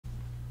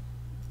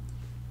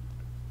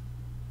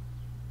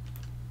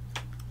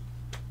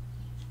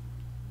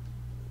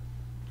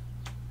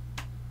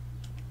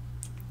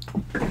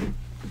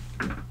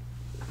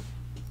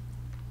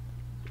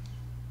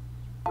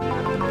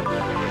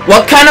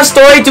What kind of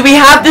story do we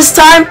have this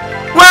time?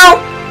 Well,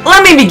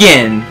 let me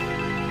begin.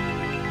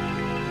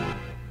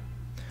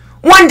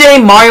 One day,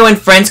 Mario and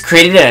friends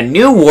created a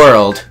new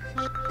world.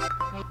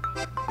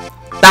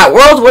 That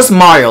world was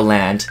Mario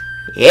Land.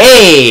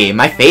 Yay,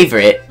 my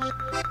favorite.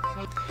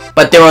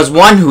 But there was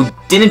one who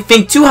didn't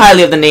think too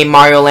highly of the name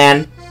Mario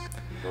Land.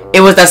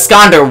 It was that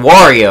Skonder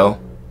Wario.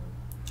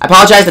 I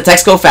apologize, the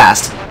text go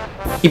fast.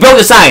 He broke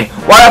the sign.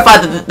 Wario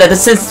thought that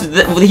since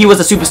he was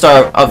the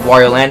superstar of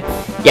Wario Land.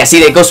 Yeah,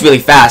 see, it goes really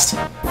fast.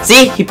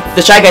 See,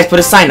 the Shy Guys put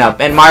a sign up,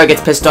 and Mario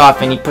gets pissed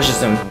off, and he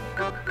pushes him.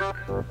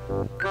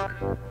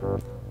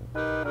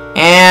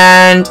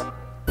 And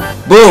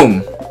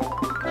boom.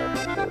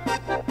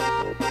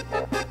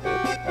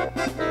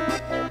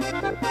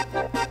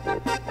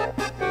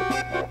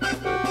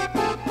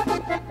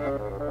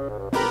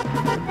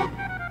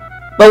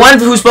 But one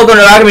who spoke on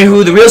an argument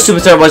who the real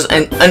superstar was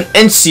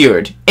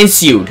ensued.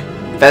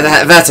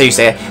 That's how you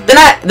say it.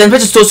 Then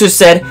Princess Toadstool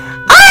said,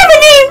 I have a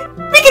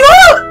name we can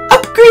all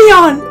agree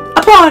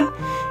upon.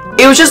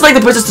 It was just like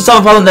the princess to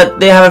solve a problem that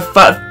they have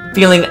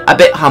feeling a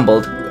bit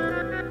humbled.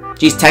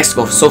 Geez, text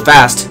goes so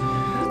fast.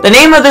 The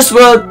name of this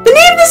world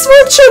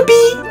shall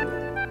be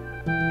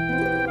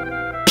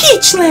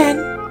Peachland.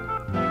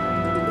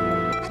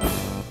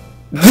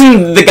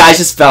 The guy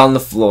just fell on the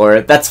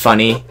floor. That's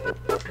funny.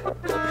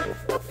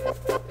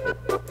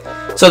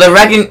 So the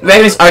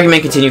Regnus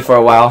argument continued for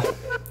a while.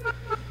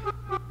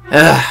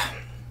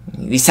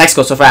 These texts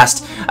go so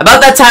fast.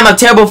 About that time, a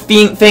terrible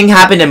thing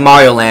happened in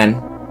Mario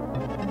Land.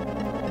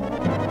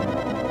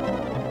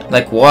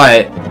 Like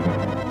what?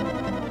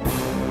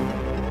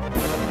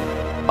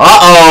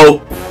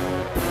 Uh-oh!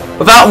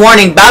 Without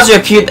warning, Bowser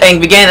appeared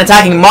and began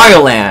attacking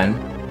Mario Land.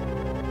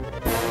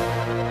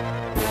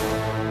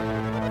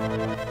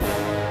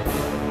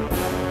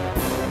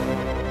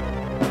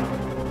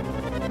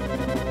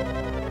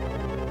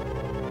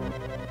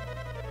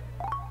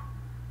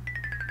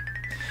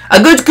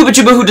 A good Koopa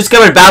Troopa who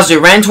discovered Bowser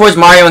ran towards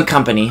Mario and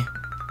company.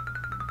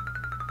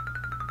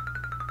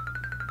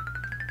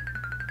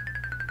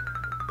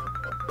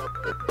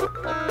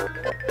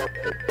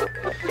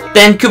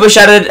 Then Koopa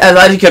shouted as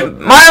loud as he could,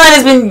 Mario Land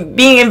has been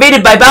being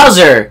invaded by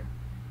Bowser!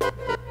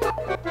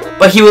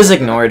 But he was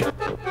ignored.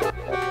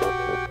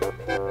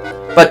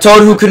 But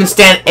Toad, who couldn't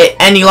stand it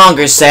any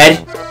longer,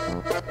 said,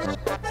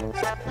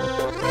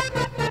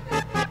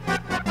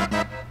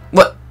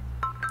 What?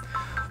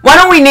 Why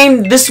don't we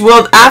name this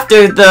world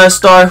after the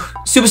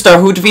superstar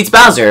who defeats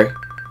Bowser?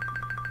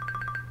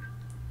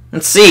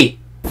 Let's see.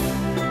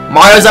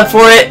 Mario's up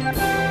for it.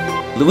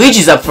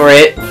 Luigi's up for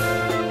it.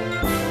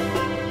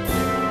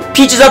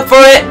 Peach is up for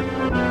it.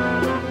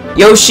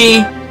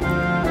 Yoshi.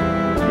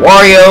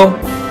 Wario.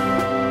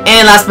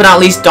 And last but not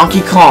least,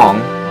 Donkey Kong.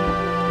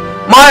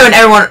 Mario and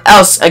everyone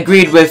else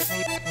agreed with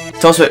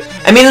Toadstool.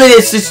 Immediately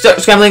they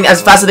started scrambling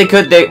as fast as they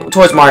could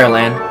towards Mario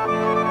Land.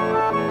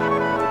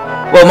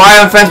 Will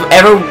Mario and friends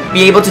ever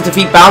be able to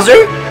defeat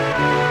Bowser?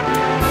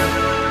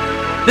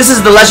 This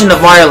is the legend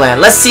of Mario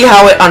Land. Let's see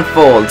how it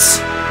unfolds.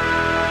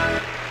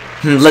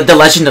 The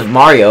legend of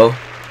Mario.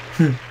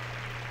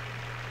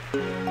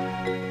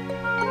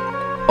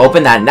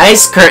 Open that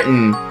nice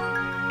curtain.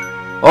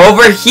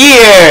 Over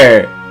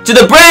here to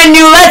the brand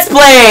new Let's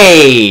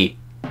Play.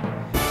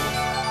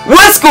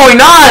 What's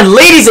going on,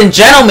 ladies and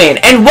gentlemen,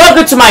 and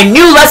welcome to my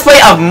new Let's Play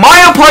of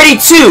Mario Party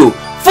 2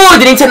 for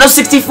the Nintendo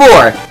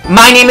 64.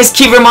 My name is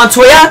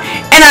KeverMontoya,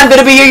 and I'm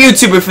gonna be your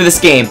YouTuber for this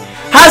game.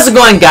 How's it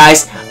going,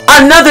 guys?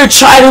 Another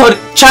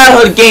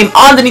childhood game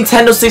on the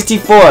Nintendo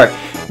 64.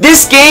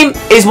 This game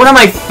is one of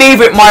my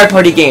favorite Mario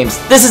Party games.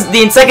 This is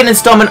the second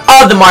installment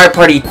of the Mario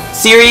Party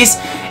series,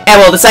 and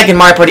well, the second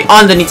Mario Party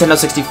on the Nintendo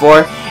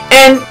 64.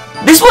 And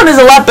this one is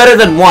a lot better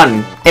than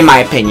 1, in my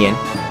opinion.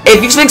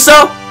 If you think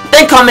so,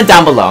 then comment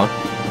down below.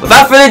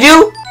 Without further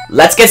ado,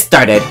 let's get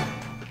started.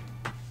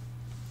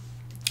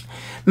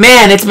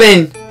 Man, it's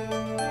been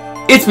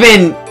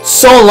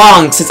so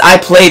long since I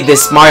played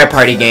this Mario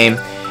Party game,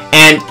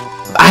 and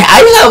I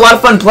had a lot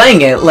of fun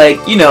playing it.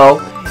 Like, you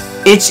know,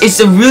 it's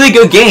a really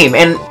good game,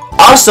 and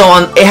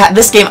also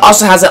this game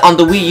also has it on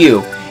the Wii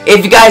U.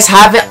 If you guys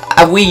have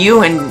a Wii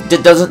U and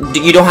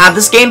you don't have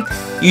this game,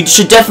 you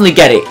should definitely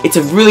get it. It's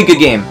a really good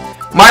game.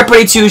 Mario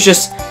Party 2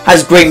 just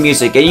has great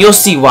music, and you'll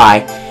see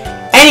why.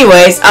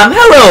 Anyways,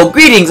 hello,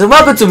 greetings, and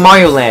welcome to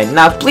Mario Land.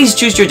 Now, please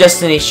choose your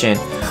destination.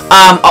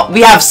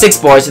 We have 6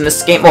 boards in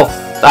this game. Well,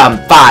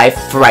 5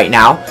 for right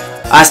now.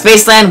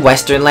 Spaceland,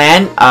 Western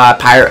Land,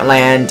 Pirate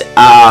Land,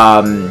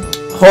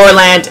 Horror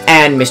Land,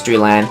 and Mystery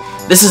Land.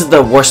 This is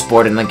the worst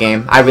board in the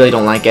game. I really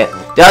don't like it.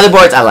 The other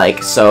boards I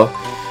like, so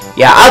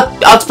yeah,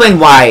 I'll explain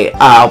why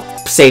I'll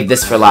save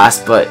this for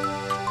last, but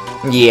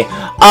yeah.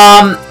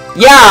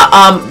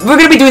 We're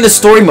gonna be doing the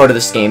story mode of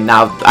this game.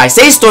 Now, I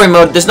say story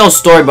mode, there's no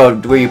story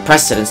mode where you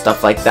press it and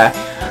stuff like that.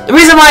 The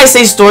reason why I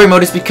say story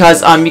mode is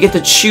because you get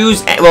to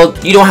choose, well,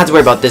 you don't have to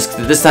worry about this,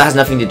 because this has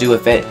nothing to do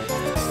with it.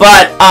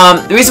 But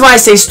the reason why I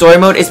say story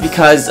mode is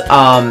because you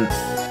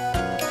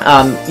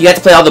have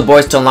to play all the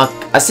boards to unlock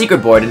a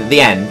secret board at the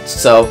end.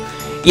 So,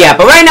 yeah.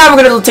 But right now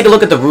we're gonna take a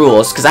look at the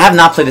rules because I have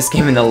not played this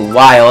game in a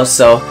while.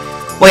 So,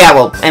 well, yeah.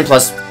 Well, and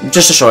plus,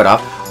 just to show it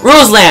off.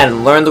 Rules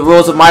Land. Learn the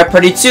rules of Mario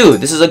Party 2.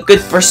 This is a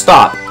good first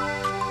stop.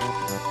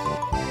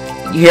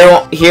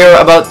 You hear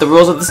about the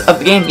rules of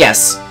the game?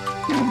 Yes.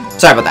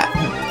 Sorry about that.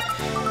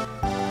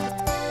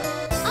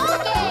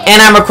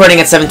 And I'm recording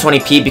at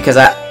 720p because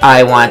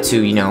I want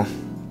to, you know,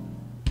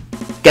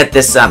 get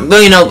this,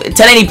 well, you know,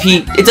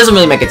 1080p, it doesn't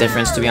really make a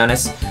difference, to be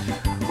honest.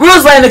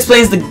 Rules Land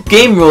explains the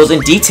game rules in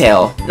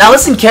detail. Now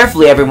listen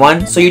carefully,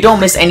 everyone, so you don't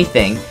miss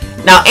anything.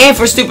 Now aim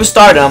for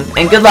superstardom,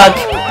 and good luck.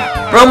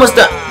 We're almost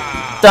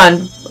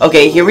done.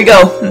 Okay, here we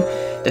go.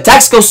 The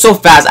text goes so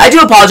fast. I do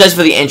apologize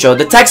for the intro.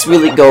 The text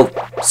really go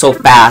so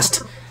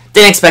fast.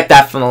 Didn't expect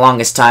that from the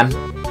longest time.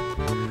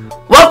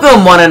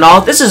 Welcome, one and all.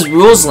 This is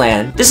Rules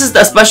Land. This is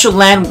the special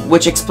land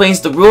which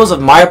explains the rules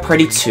of Mario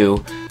Party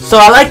 2. So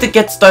I like to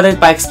get started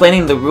by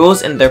explaining the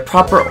rules in their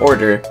proper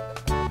order.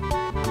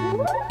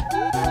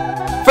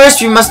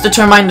 First, we must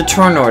determine the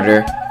turn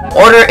order.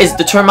 Order is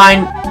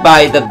determined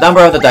by the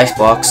number of the dice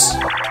blocks.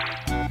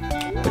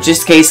 In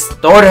this case,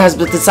 the order has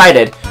been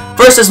decided.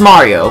 First is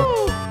Mario.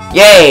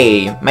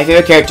 Yay! My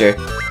favorite character.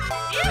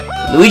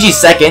 Luigi's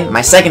second,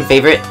 my second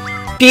favorite.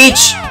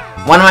 Peach,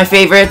 one of my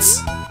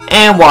favorites.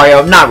 And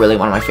Wario, not really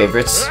one of my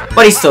favorites,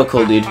 but he's still a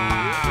cool dude.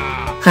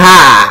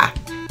 Ha!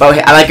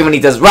 But I like it when he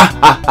does rah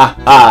ha ha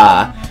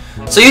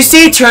ha. So you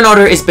see, turn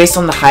order is based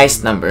on the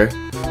highest number.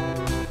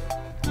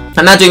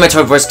 I'm not doing my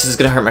Toad voice because it's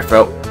gonna hurt my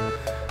throat.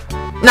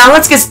 Now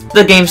let's get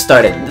the game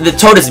started. The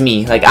Toad is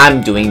me, like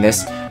I'm doing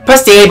this.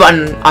 Press the A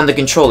button on the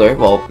controller.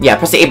 Well, yeah,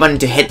 press the A button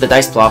to hit the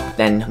dice block,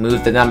 then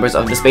move the numbers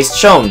of the space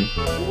shown.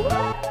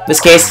 In this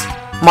case,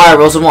 Mario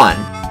rolls a 1.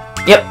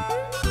 Yep.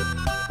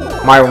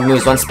 Mario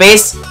moves 1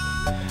 space.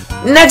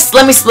 Next,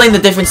 let me explain the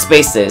different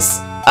spaces.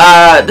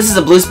 This is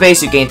a blue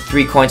space. You gain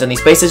 3 coins on these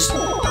spaces,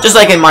 just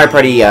like in Mario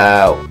Party.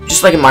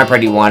 Just like in Mario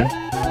Party 1.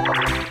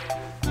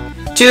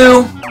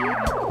 2.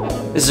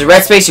 This is a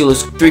red space. You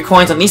lose 3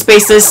 coins on these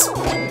spaces,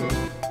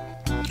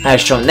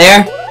 as shown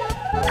there.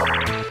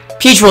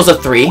 Peach rolls a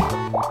 3.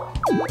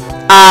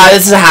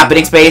 This is a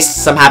happening space.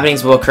 Some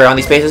happenings will occur on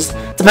these spaces,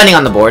 depending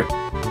on the board.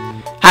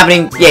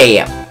 Happening,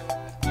 yeah.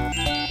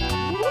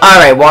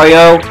 Alright,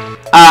 Wario.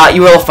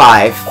 You roll a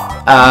 5.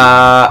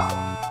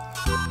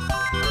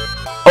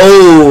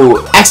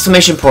 Oh,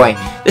 exclamation point.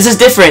 This is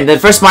different. The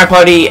first Mario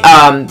Party,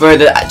 where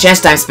the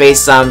chance time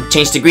space,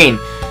 changed to green.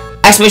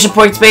 Exclamation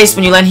point space,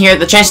 when you land here,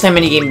 the chance time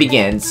minigame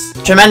begins.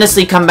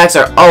 Tremendously, comebacks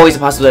are always a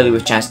possibility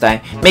with chance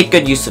time. Make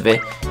good use of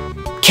it.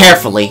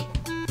 Carefully.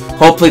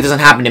 Hopefully it doesn't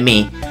happen to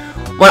me.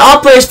 When all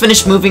players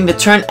finish moving, the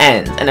turn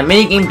ends, and a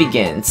minigame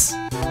begins.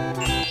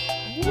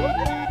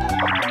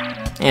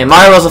 And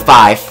Mario rolls a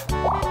 5.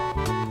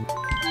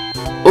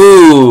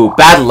 Ooh,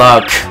 bad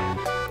luck.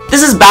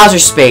 This is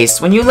Bowser's space.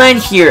 When you land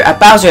here, a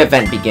Bowser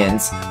event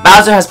begins.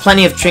 Bowser has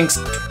plenty of tricks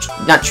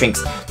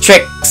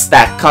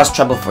that cause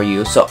trouble for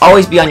you, so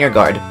always be on your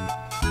guard.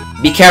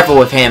 Be careful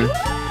with him.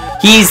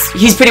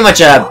 He's pretty much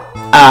a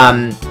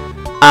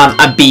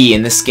B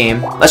in this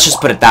game. Let's just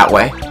put it that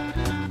way.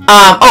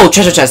 Oh,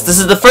 treasure chest. This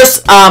is the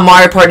first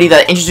Mario Party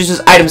that introduces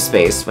item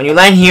space. When you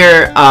land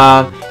here,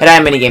 an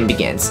item minigame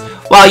begins.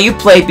 While you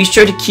play, be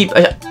sure to keep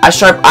a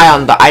sharp eye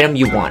on the item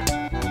you want.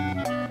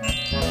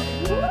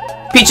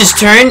 Peach's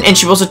turn, and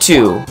she rolls a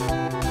 2.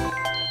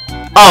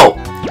 Oh,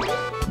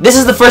 this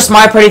is the first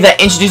Mario Party that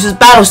introduces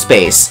battle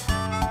space.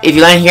 If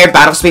you land here,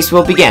 battle space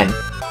will begin.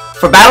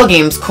 For battle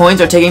games,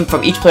 coins are taken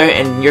from each player,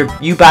 and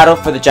you battle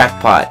for the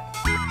jackpot.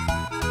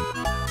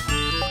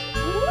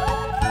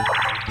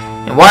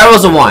 And Wario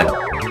rolls a 1.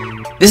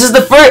 This is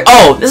the first.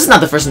 Oh, this is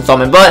not the first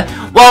installment, but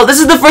well, this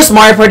is the first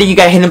Mario Party you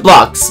got hidden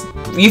blocks.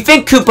 You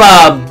think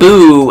Koopa,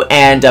 Boo,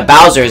 and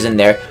Bowser is in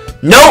there?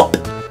 Nope.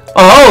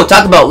 Oh,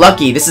 talk about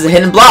lucky. This is a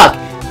hidden block.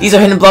 These are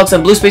hidden blocks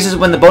on blue spaces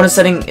when the bonus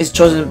setting is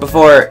chosen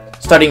before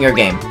starting your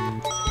game.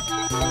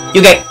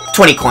 You get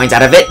 20 coins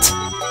out of it,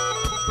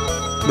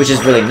 which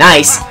is really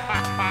nice.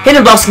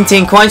 Hidden blocks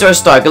contain coins or a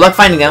star. Good luck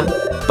finding them.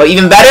 But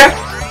even better,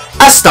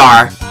 a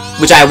star,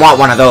 which I want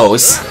one of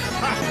those.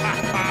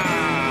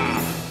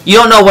 You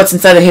don't know what's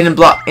inside the hidden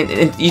block.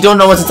 You don't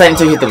know what's inside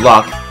until you hit the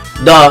block.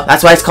 Duh,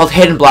 that's why it's called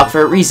hidden block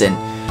for a reason.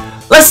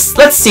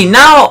 Let's see.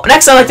 Now,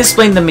 next I'd like to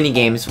explain the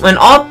minigames. When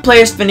all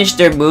players finish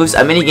their moves,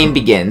 a minigame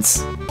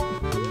begins.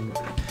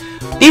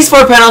 These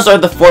 4 panels are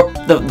the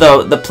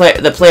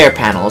player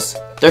panels.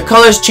 Their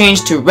colors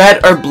change to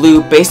red or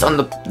blue based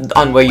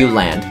on where you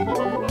land.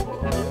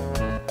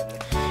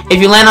 If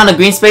you land on a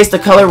green space, the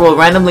color will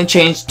randomly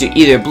change to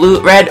either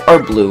red or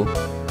blue.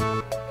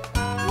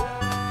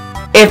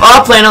 If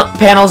all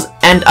panels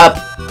end up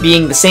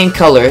being the same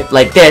color,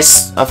 like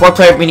this, a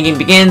 4-player minigame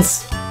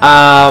begins.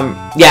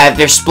 Yeah, if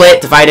they're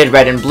split, divided,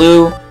 red and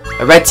blue,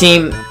 a red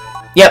team,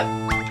 yep,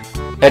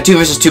 a 2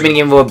 versus 2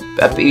 minigame will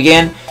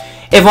begin.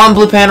 If 1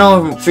 blue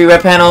panel, 3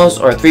 red panels,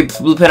 or 3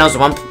 blue panels,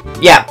 1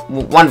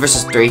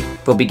 versus 3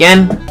 will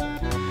begin.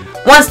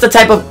 Once the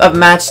type of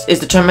match is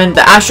determined,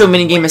 the actual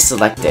minigame is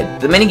selected.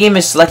 The minigame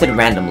is selected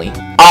randomly.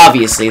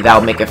 Obviously, that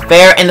will make it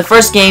fair. In the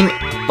first game,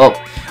 well,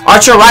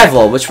 Archer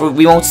Rival, which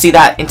we won't see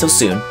that until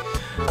soon.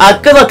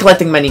 Good luck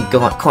collecting many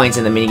coins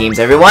in the minigames,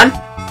 everyone.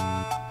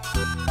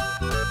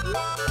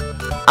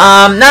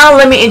 Now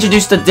let me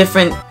introduce the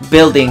different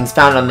buildings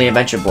found on the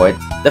adventure board.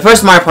 The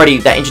first Mario Party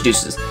that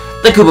introduces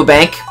the Koopa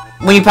Bank.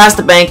 When you pass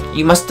the bank,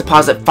 you must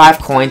deposit 5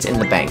 coins in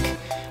the bank.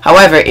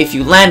 However, if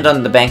you land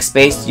on the bank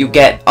space, you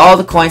get all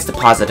the coins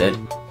deposited.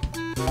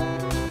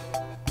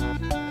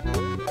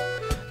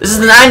 This is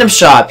an item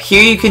shop.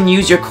 Here you can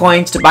use your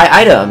coins to buy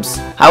items.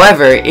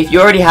 However, if you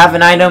already have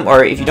an item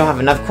or if you don't have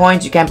enough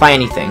coins, you can't buy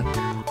anything.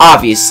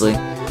 Obviously.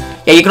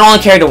 Yeah, you can only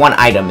carry the 1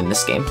 item in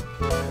this game.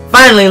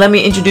 Finally, let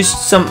me introduce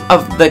some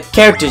of the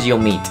characters you'll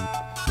meet.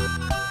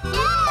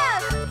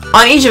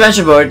 On each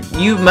adventure board,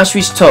 you must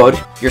reach Toad,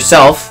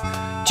 yourself,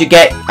 to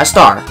get a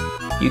star.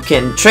 You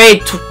can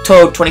trade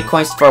Toad 20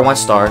 coins for 1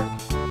 star.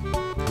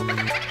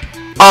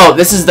 Oh,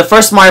 this is the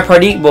first Mario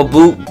Party. Well,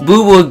 Boo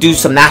will do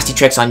some nasty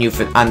tricks on you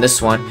on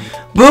this one.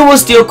 Boo will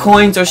steal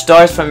coins or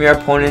stars from your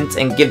opponents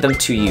and give them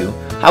to you.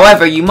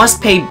 However, you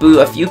must pay Boo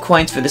a few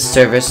coins for this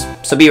service,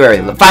 so be wary.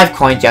 5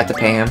 coins you have to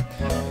pay him,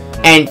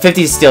 and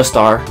 50 to steal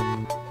star.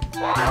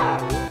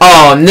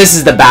 Oh, and this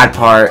is the bad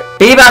part.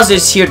 Baby Bowser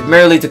is here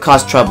merely to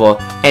cause trouble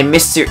and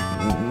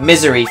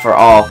misery for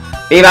all.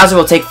 Baby Bowser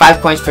will take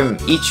 5 coins from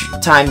each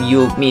time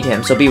you meet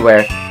him, so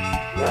beware.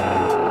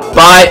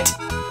 But,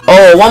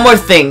 oh, one more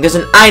thing. There's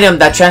an item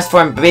that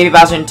transforms Baby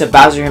Bowser into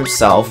Bowser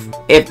himself.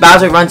 If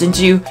Bowser runs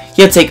into you,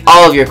 he'll take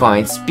all of your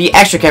coins. Be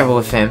extra careful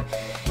with him.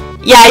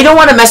 Yeah, you don't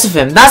want to mess with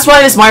him. That's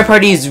why this Mario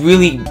Party is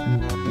really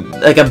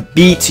like a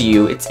B to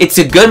you. It's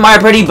a good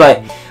Mario Party,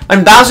 but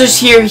when Bowser's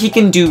here,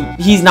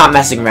 he's not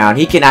messing around.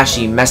 He can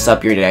actually mess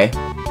up your day.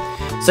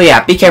 So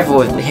yeah, be careful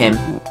with him.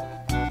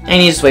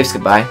 And he just waves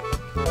goodbye.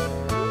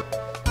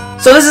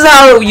 So this is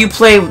how you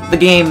play the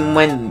game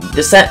when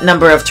the set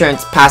number of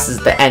turns passes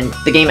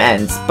the game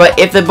ends. But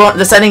if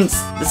the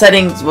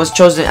settings was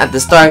chosen at the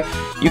start,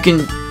 you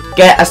can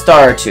get a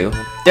star or 2.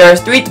 There are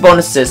 3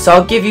 bonuses, so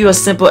I'll give you a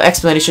simple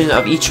explanation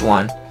of each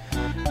one.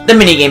 The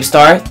minigame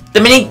star.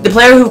 The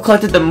player who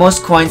collected the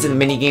most coins in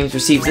the minigames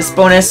receives this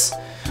bonus.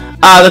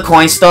 The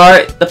coin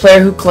star. The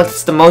player who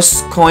collects the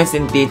most coins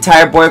in the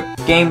entire board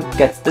game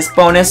gets this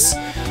bonus.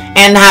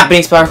 And the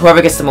happening star.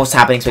 Whoever gets the most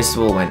happening spaces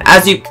will win.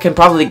 As you can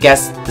probably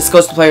guess, this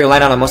goes to the player who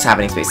landed on the most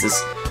happening spaces.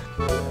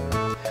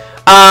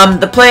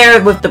 The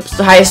player with the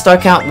highest star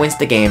count wins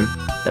the game.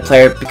 The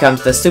player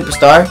becomes the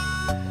superstar.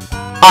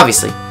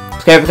 Obviously,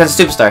 the player becomes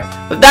a superstar.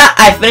 With that,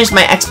 I finished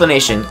my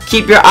explanation.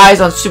 Keep your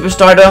eyes on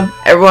Superstardom,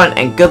 everyone,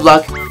 and good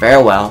luck.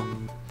 Farewell.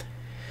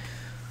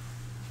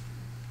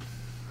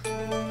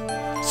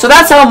 So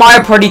that's how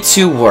Mario Party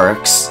 2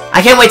 works.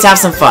 I can't wait to have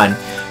some fun.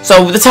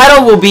 So the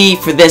title will be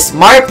for this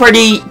Mario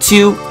Party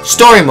 2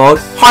 Story Mode,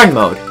 Hard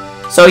Mode.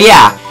 So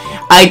yeah,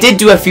 I did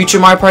do a future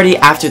Mario Party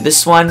after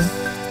this one.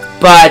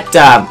 But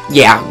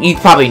yeah, you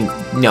probably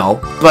know.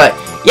 But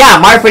yeah,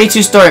 Mario Party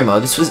 2 Story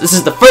Mode. This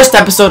is the first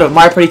episode of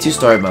Mario Party 2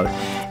 Story Mode.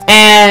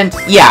 And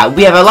yeah,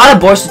 we have a lot of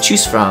boards to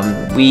choose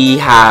from. We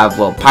have,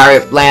 well,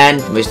 Pirate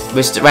Land,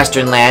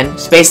 Western Land,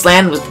 Space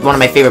Land was one of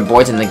my favorite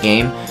boards in the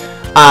game.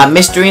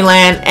 Mystery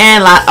Land,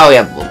 and oh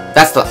yeah, well,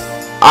 that's the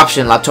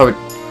option,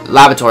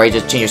 Laboratory,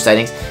 just change your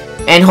settings.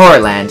 And Horror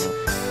Land.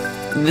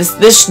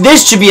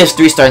 This should be a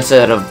 3-star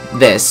instead of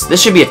this.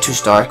 This should be a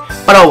 2-star.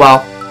 But oh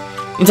well.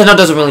 Nintendo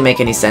doesn't really make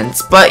any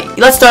sense. But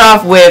let's start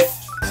off with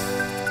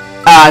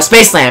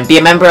Spaceland. Be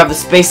a member of the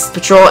Space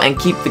Patrol and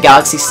keep the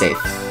galaxy safe.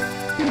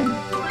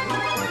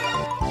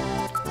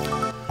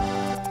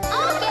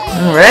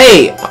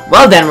 Alright.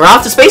 Well then, we're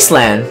off to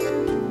Spaceland.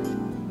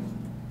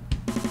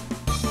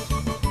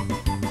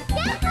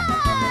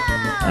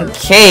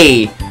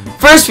 Okay.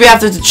 First, we have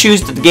to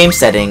choose the game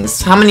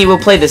settings. How many will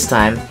play this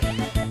time?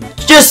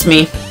 Just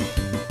me.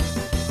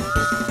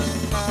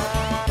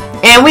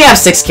 And we have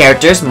 6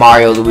 characters.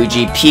 Mario,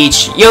 Luigi,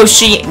 Peach,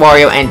 Yoshi,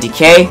 Wario, and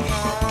DK.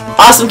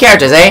 Awesome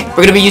characters, eh?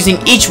 We're gonna be using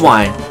each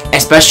one.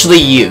 Especially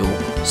you.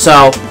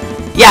 So,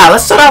 yeah,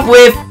 let's start off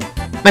with one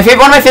of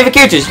my favorite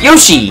characters,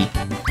 Yoshi.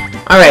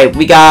 Alright,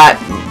 we got...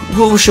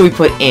 Who should we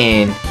put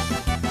in?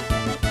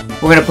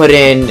 We're gonna put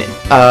in...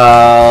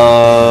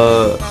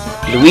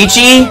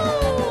 Luigi...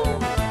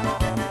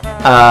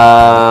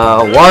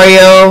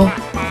 Wario...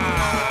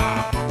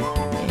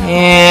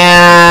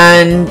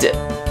 And...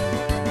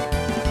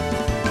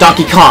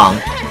 Donkey Kong.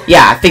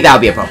 Yeah, I think that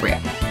would be appropriate.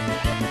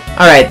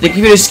 Alright, the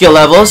computer skill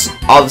levels,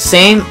 all the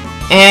same.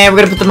 And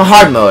we're gonna put them in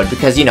hard mode,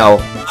 because, you know,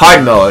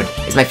 hard mode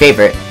is my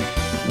favorite.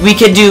 You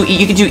can do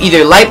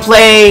either light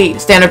play,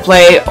 standard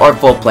play, or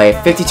full play.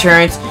 50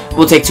 turns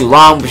will take too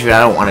long, which I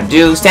don't want to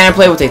do. Standard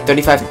play will take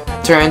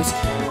 35 turns.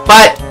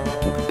 But,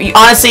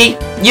 honestly,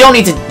 you don't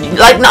need to,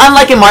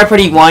 unlike in Mario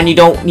Party 1, you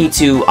don't need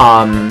to,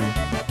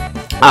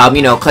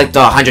 you know, collect the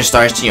 100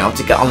 stars to, you know,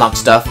 to unlock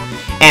stuff.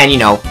 And, you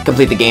know,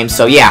 complete the game.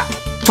 So, yeah,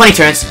 20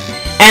 turns.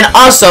 And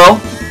also,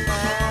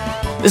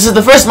 this is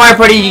the first Mario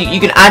Party you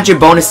can add your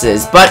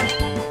bonuses, but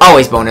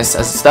always bonus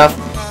as stuff.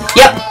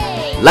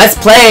 Yep, let's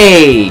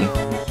play!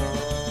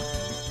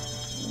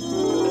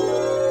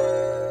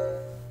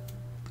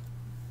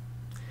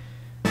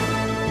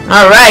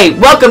 Alright,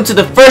 welcome to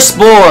the first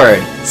board,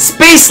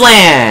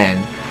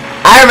 Spaceland!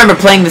 I remember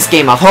playing this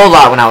game a whole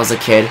lot when I was a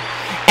kid.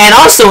 And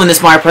also in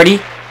this Mario Party,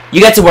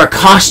 you get to wear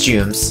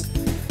costumes.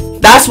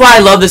 That's why I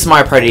love this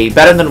Mario Party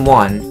better than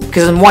 1.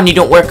 Because in 1 you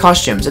don't wear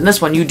costumes, in this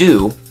one you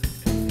do.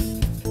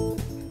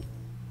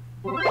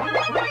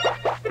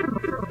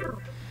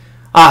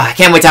 Ah, I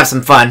can't wait to have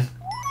some fun.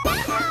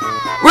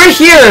 We're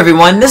here,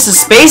 everyone. This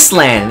is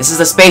Spaceland. This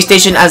is a space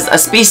station.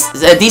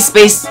 These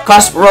space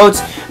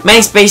crossroads,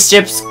 many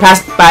spaceships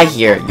pass by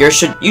here. You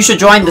should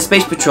join the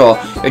space patrol.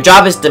 Your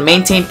job is to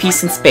maintain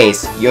peace in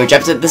space. Your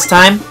objective this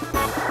time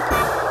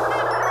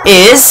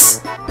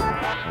is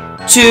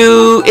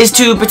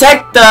to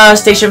protect the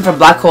station from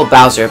Black Hole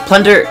Bowser.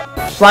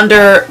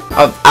 Plunder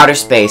of outer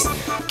space.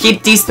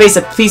 Keep Deep Space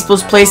a peaceful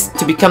place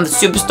to become the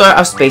superstar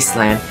of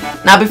Spaceland.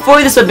 Now,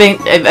 before this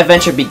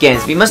adventure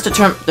begins, we must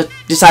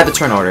decide the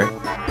turn order.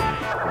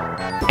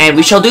 And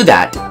we shall do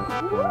that.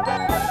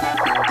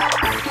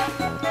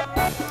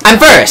 I'm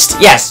first!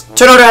 Yes,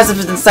 turn order has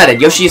been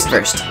decided. Yoshi is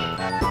first.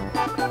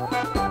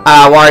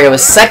 Wario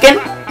is second.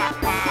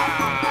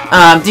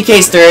 DK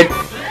is third.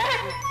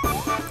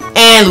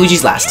 And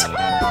Luigi's last.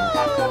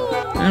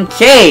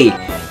 Okay.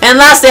 And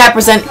lastly,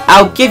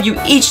 I'll give you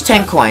each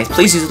 10 coins.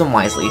 Please use them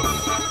wisely.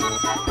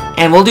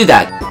 And we'll do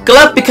that. Good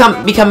luck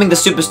becoming the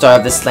superstar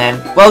of this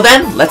land. Well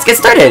then, let's get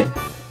started.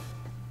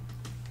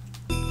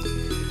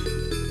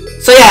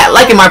 So yeah,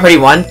 like in Mario Party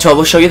 1, Toad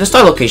will show you the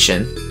star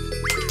location.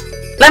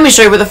 Let me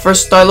show you where the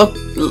first star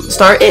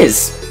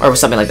is. Or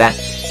something like that.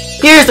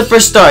 Here's the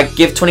first star.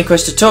 Give 20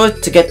 coins to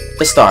Toad to get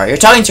the star. You're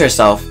talking to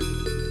yourself.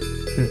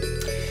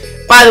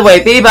 By the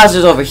way, Baby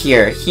Bowser's over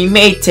here. He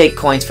may take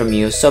coins from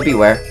you, so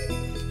beware.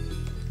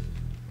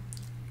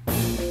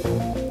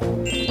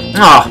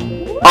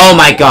 Oh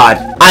my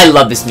god. I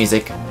love this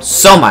music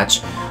so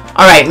much.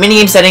 Alright,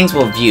 minigame settings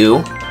will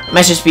view.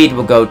 Message speed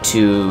will go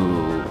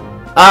to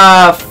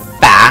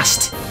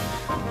fast.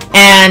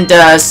 And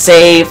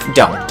save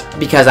don't.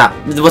 Because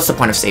what's the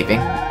point of saving?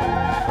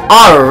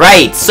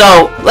 Alright,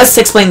 so let's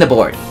explain the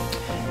board.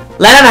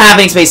 Land on a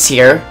happening space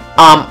here.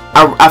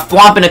 A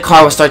thwomp in a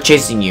car will start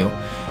chasing you.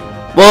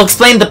 We'll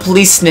explain the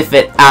police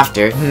sniffet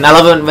after. I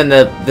love it when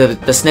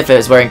the sniffet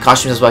is wearing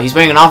costumes as well. He's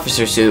wearing an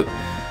officer suit.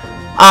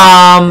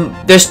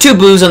 There's 2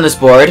 blues on this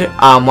board.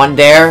 One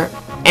there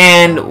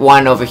and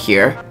one over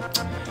here.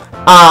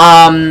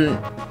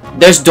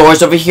 There's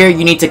doors over here.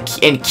 You need to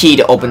key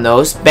to open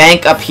those.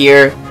 Bank up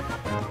here.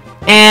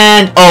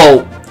 And,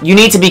 oh, you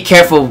need to be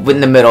careful in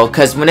the middle,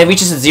 because when it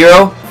reaches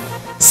 0,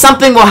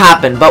 something will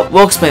happen, but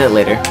we'll explain it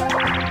later.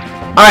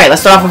 Alright,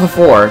 let's start off with a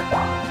 4.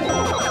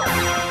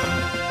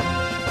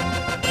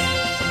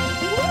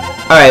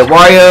 Alright,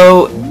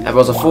 Wario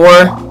rolls a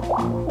 4.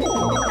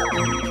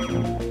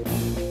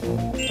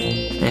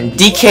 And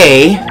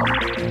DK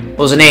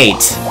rolls an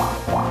 8.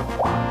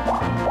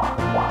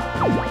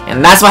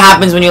 And that's what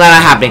happens when you land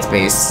on a happening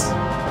space.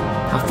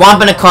 A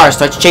thwomp in a car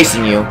starts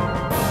chasing you.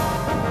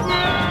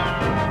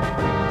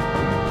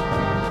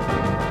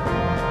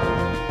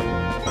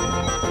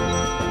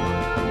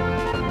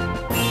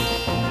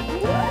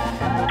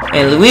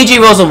 And Luigi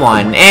rolls a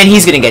 1, and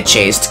he's gonna get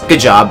chased. Good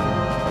job.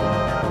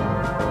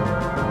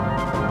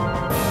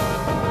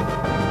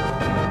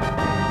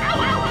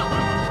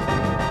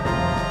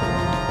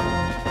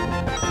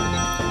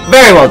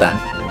 Very well done.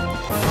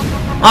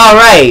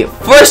 Alright,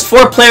 first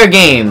 4-player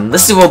game.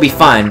 This will be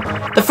fun.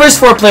 The first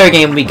 4-player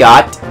game we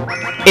got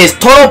is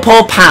Total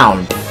Pull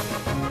Pound.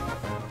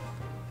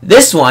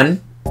 This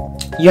one,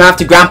 you have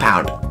to ground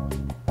pound.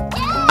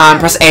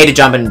 Press A to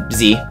jump and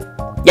Z.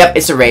 Yep,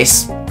 it's a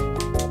race.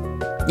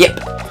 Yep.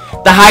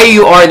 The higher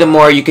you are, the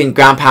more you can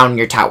ground pound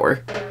your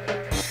tower.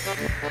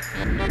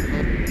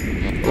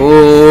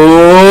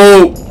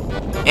 Ooh.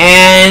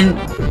 And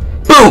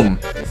boom.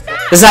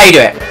 This is how you do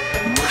it.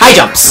 High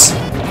jumps.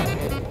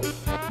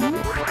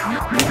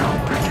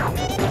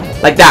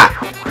 Like that.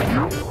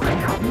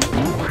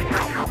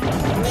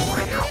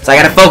 So I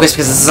gotta focus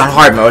because this is on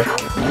hard mode.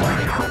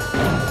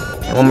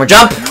 And one more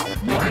jump.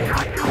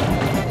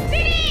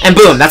 And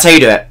boom, that's how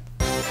you do it.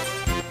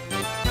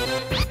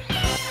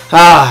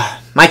 Ah.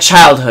 My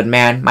childhood,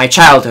 man. My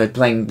childhood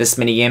playing this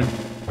minigame.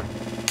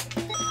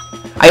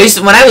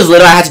 When I was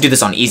little, I had to do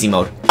this on easy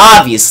mode.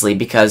 Obviously,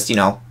 because, you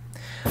know,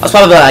 I was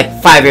probably like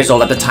 5 years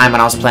old at the time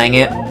when I was playing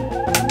it.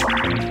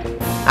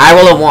 I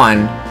roll a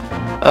 1.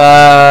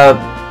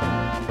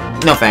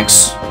 No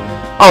thanks.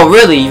 Oh,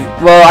 really?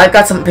 Well, I've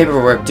got some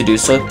paperwork to do,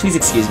 so please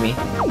excuse me.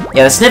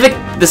 Yeah, the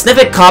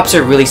sniffet cops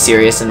are really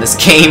serious in this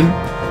game,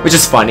 which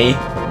is funny.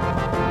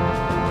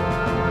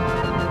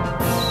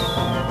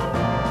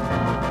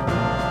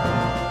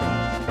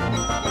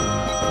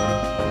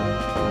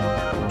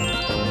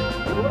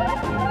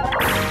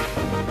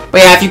 But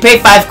yeah, if you pay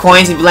 5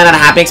 coins and you land on a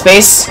happening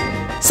space,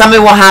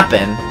 something will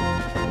happen.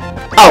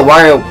 Oh,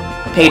 Wario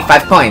paid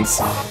 5 coins.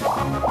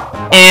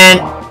 And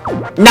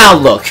now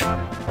look.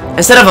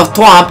 Instead of a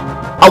thwomp,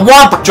 a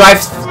womp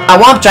drives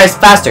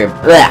faster.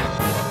 Blech.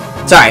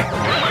 Sorry.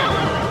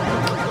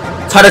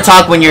 It's hard to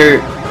talk when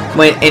you're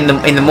in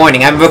the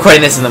morning. I'm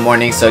recording this in the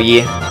morning, so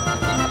yeah.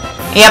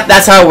 Yep,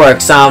 that's how it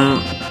works.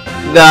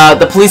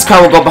 The police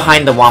car will go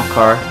behind the Womp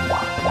car.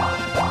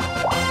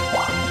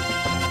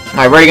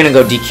 Alright, where are you gonna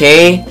go?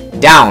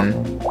 DK? Down.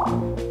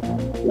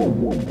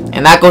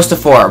 And that goes to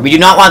 4. We do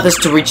not want this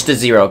to reach to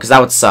 0, because that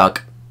would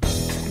suck.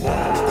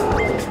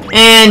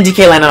 And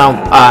DK landed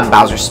on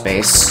Bowser's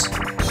space.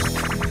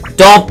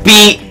 Don't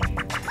be...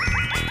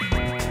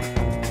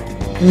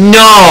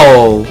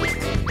 No!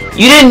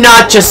 You did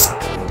not just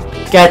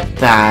get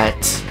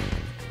that.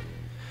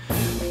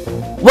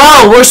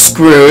 Well, we're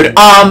screwed.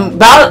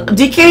 Bowser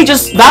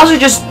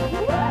just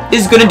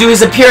is gonna do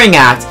his appearing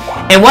act.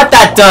 And what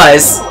that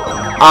does...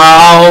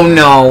 Oh,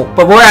 no.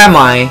 But where am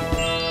I?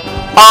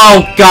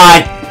 Oh,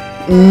 God.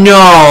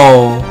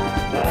 No.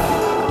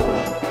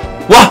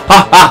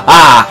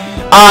 Wahahaha.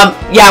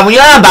 Yeah, when you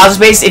land on Bowser's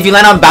space, if you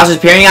land on Bowser's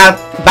appearing act,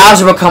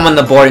 Bowser will come on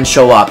the board and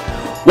show up.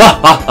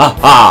 Wahahaha.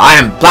 I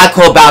am Black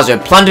Hole Bowser,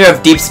 plunder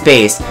of deep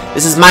space.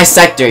 This is my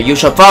sector. You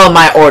shall follow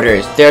my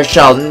orders. There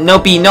shall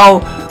be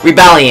no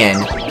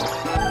rebellion.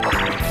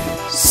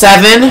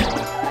 7.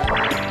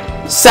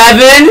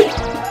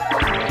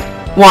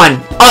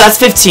 1. Oh, that's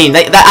 15.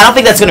 I don't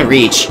think that's gonna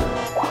reach.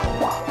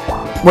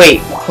 Wait,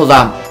 hold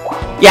on.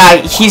 Yeah,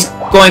 he's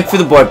going through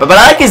the board, but I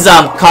like his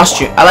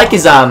costume. I like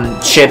his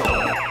ship.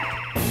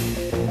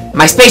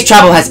 My space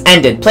travel has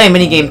ended. Play a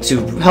minigame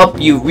to help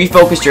you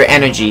refocus your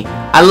energy.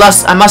 I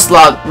must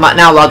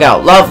now log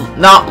out.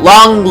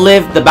 Long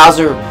live the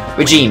Bowser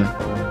regime.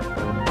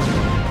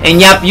 And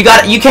yep,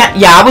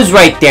 yeah, I was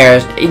right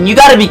there. And you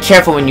gotta be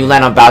careful when you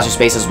land on Bowser's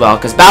space as well,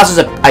 because Bowser's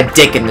a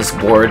dick in this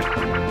board.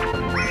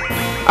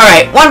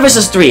 Alright, 1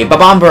 versus 3,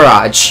 Babam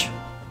Barrage.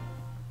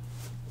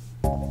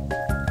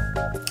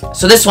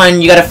 So this one,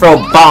 you gotta throw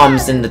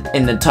bombs in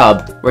the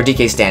tub where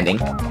DK's standing.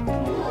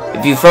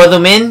 If you throw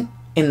them in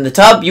the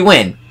tub, you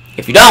win.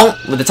 If you don't,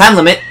 with the time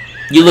limit,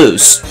 you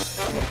lose.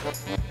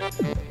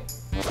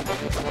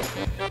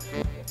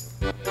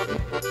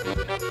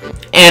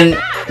 And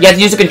you have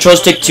to use the control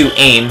stick to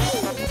aim.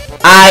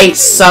 I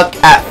suck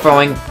at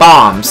throwing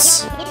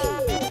bombs.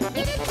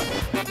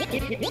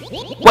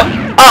 What?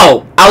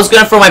 Oh, I was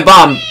gonna throw my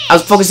bomb. I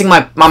was focusing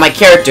on my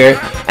character,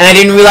 and I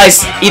didn't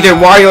realize either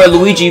Wario or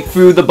Luigi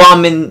threw the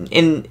bomb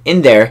in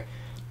there.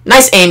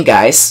 Nice aim,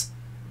 guys.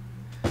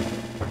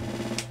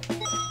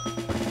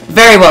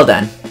 Very well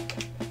done.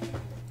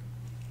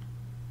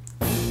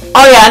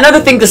 Oh yeah, another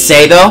thing to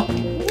say though.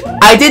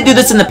 I did do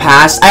this in the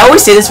past. I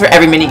always say this for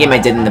every minigame I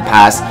did in the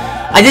past.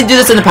 I did do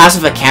this in the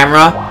past with a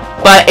camera,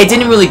 but it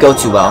didn't really go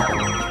too well.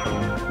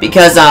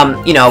 Because,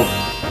 you know,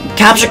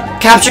 capture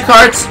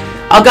cards,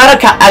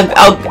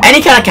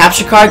 any kind of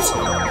capture cards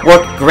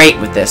work great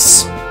with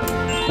this.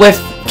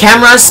 With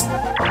cameras,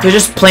 they're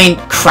just plain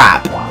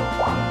crap.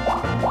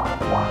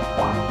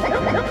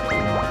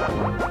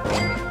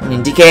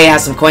 And DK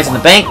has some coins in the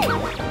bank,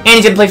 and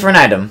he's gonna play for an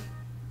item.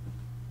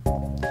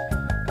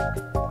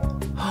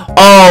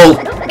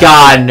 Oh,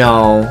 God,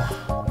 no.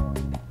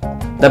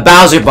 The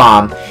Bowser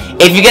Bomb.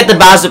 If you get the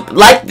Bowser...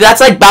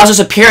 that's like Bowser's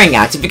appearing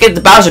act. If you get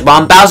the Bowser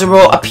Bomb, Bowser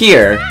will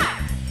appear.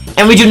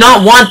 And we do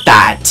not want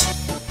that.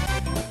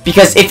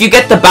 Because if you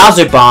get the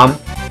Bowser Bomb,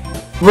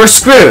 we're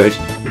screwed.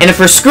 And if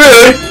we're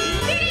screwed,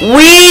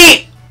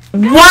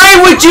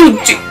 why would you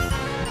do...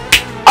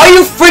 Are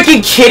you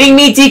freaking kidding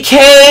me,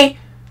 DK?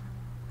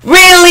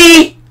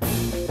 Really?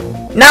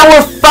 Now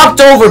we're fucked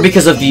over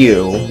because of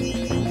you.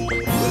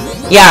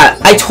 Yeah,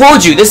 I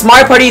told you, this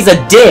Mario Party is a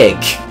dick.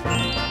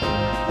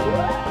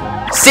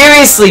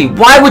 Seriously,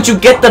 why would you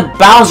get the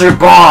Bowser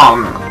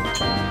Bomb?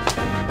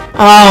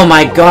 Oh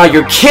my God,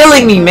 you're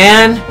killing me,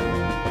 man.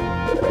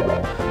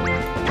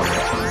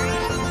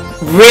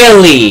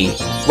 Really?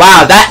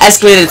 Wow, that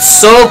escalated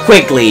so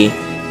quickly.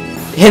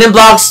 Hidden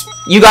blocks,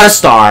 you got a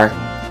star.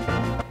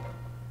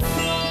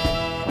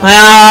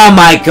 Oh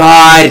my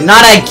God,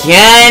 not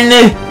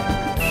again.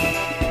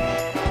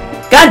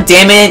 God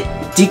damn it,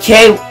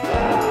 DK.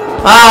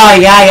 Oh,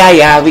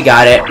 yeah, we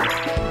got it.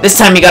 This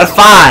time you got a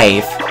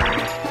 5.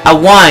 A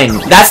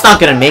 1. That's not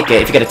gonna make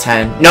it if you get a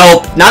 10.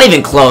 Nope, not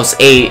even close.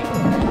 8.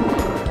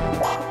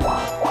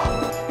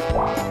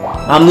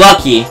 I'm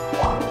lucky.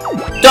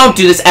 Don't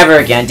do this ever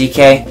again,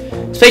 DK.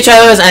 Space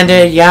Travel has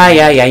ended. Yeah.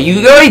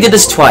 You already did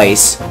this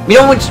twice. We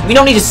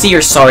don't need to see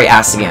your sorry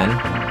ass again.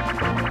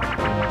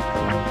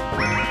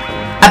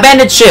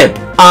 Abandoned ship.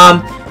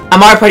 A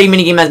Mario Party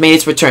minigame has made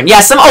its return.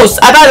 Yeah, by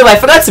the way, I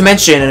forgot to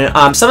mention,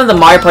 some of the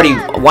Mario Party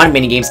 1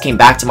 minigames came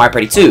back to Mario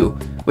Party 2,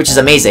 which is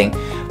amazing.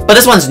 But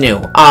this one's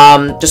new.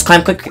 Just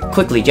climb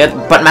quickly. You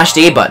have button mash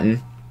the A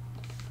button.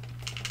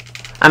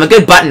 I'm a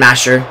good button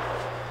masher.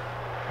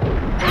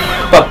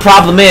 But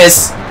problem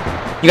is,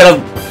 you gotta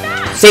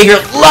save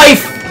your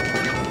life!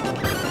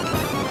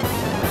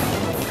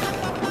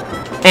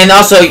 And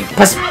also,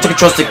 press the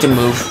control stick to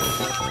move.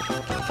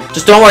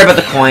 Just don't worry about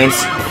the coins.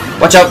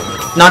 Watch out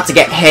not to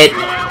get hit.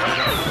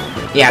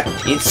 Yeah,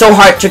 it's so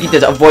tricky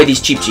to avoid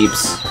these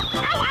cheeps.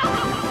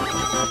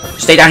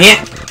 Stay down here.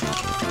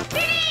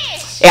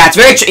 Yeah,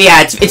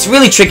 it's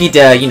really tricky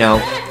to, you know,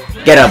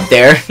 get up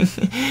there.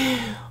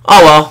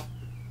 Oh well.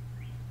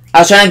 I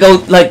was trying to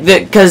go like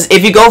because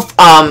if you go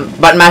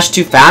button mash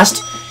too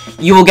fast,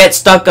 you will get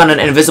stuck on an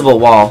invisible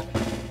wall,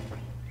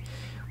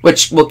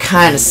 which will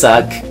kind of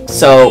suck.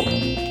 So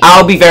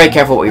I'll be very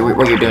careful what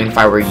you're doing if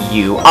I were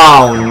you.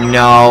 Oh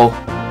no.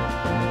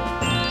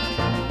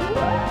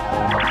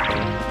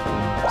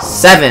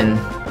 7.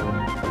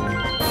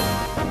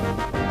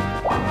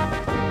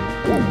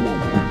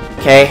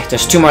 Okay,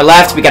 there's 2 more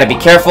left. We gotta be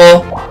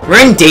careful. We're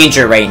in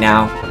danger right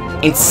now.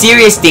 In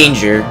serious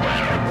danger.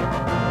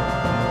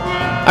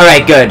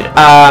 Alright, good.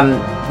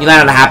 You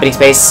land on a happening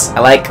space. I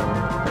like.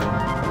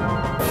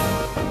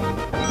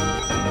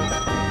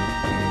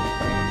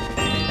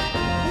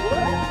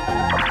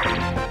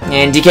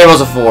 And DK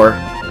rolls a 4.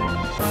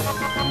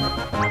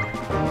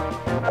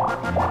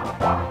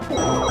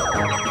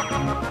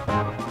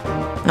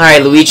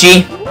 Alright,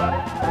 Luigi.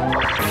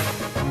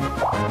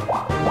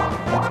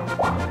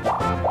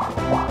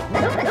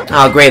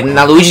 Oh, great.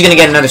 Now Luigi's gonna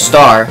get another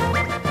star.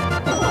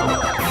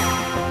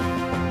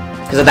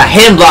 Because of that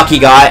hidden block he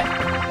got.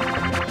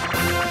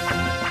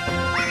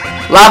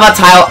 Lava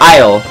Tile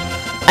Isle.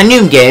 A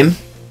new game.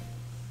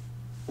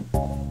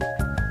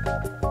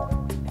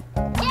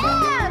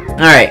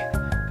 Alright.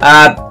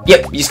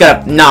 Yep, you just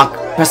gotta knock.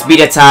 Press B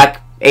to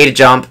attack, A to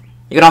jump.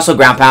 You can also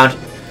ground pound,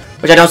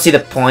 which I don't see the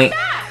point.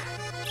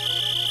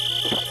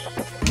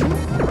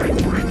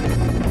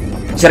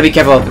 Just gotta be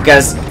careful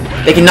because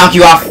they can knock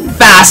you off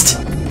fast.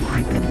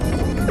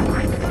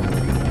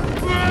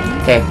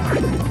 Okay.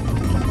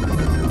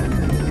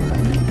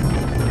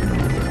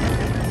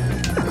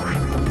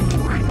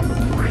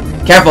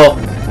 Careful.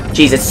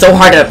 Jeez, it's so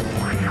hard to...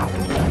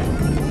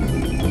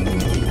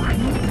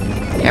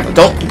 Careful,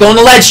 don't go on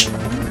the ledge.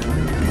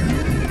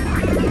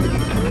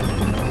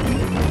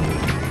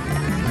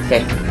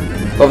 Okay,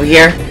 over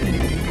here.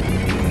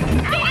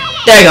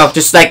 There you go.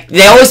 Just like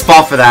they always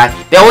fall for that.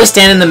 They always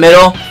stand in the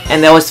middle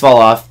and they always fall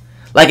off,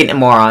 like a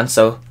moron.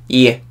 So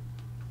yeah,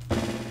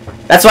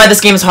 that's why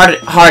this game is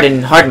hard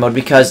in hard mode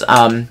because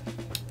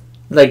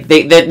like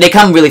they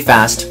come really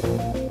fast.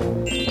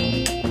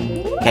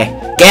 Okay,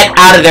 get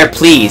out of there,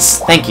 please.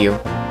 Thank you.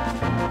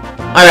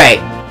 All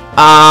right.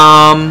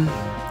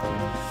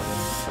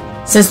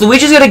 Since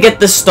Luigi's gonna get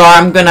the star,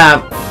 I'm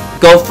gonna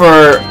go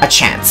for a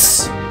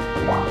chance.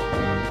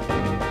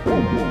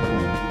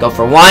 Go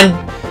for 1.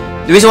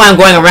 The reason why I'm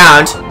going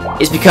around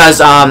is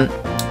because I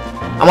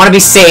want to be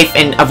safe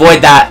and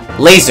avoid that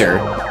laser.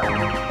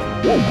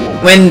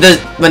 When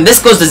this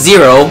goes to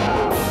 0,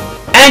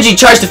 energy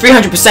charged to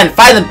 300%.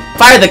 Fire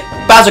the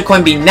Bowser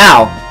coin beam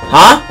now.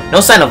 Huh?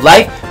 No sign of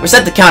life.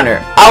 Reset the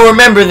counter. I'll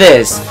remember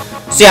this.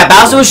 So yeah,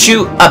 Bowser will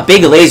shoot a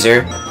big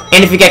laser,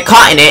 and if you get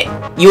caught in it,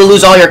 you will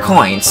lose all your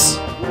coins,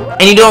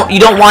 and you don't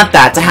want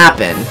that to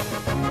happen.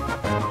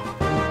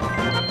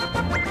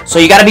 So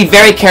you gotta be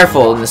very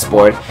careful in this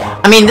board.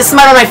 I mean, this is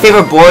one of my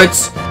favorite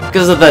boards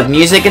because of the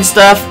music and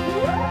stuff,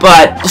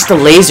 but just the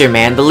laser,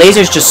 man. The laser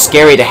is just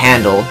scary to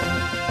handle.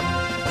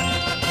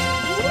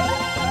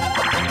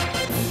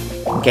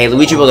 Okay,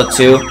 Luigi rolled a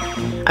 2.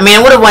 I mean,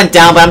 I would have went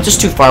down, but I'm just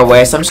too far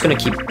away, so I'm just gonna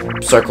keep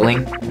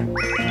circling.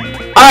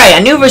 Alright,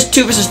 a new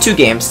 2 versus 2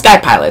 game, Sky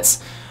Pilots.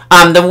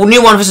 The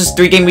new 1 versus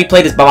 3 game we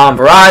played is Bomb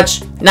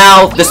Barrage.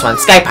 Now, this one,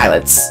 Sky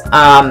Pilots.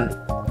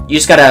 You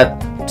just gotta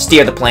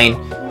steer the plane.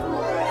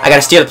 I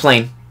gotta steer the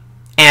plane,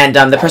 and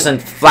the person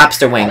flaps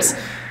their wings.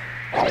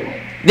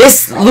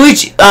 This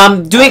Luigi,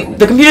 doing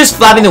the computer's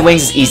flapping the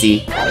wings is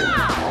easy.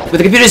 With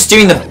the computer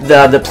steering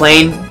the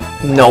plane,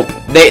 nope,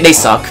 they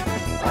suck.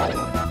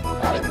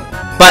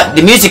 But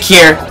the music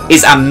here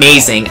is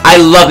amazing. I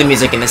love the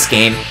music in this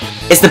game.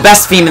 It's the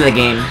best theme in the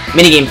game,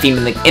 minigame theme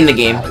in the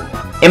game,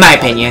 in my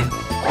opinion.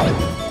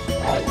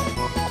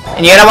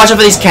 And you gotta watch out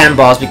for these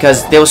cannonballs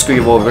because they will screw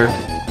you over.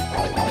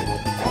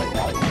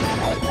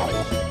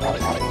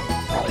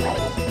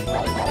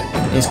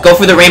 Just go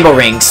for the rainbow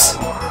rings.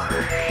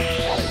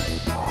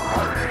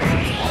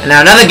 And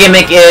now another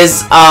gimmick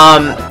is,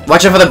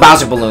 watch out for the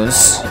Bowser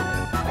balloons.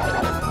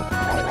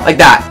 Like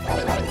that.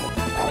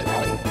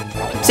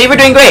 See, we're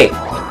doing great.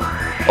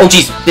 Oh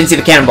jeez, didn't see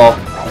the cannonball.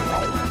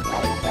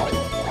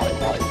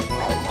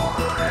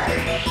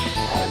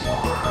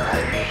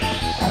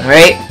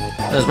 Alright,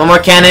 there's one more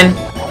cannon.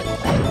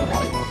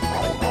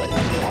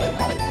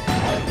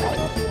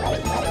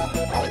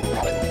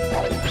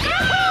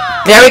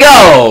 There we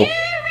go!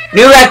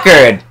 New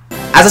record!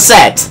 As a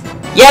set!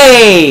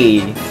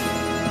 Yay!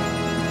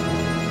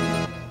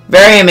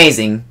 Very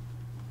amazing.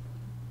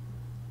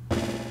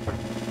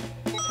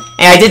 And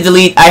I did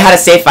delete, I had a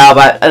save file,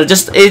 but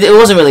it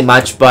wasn't really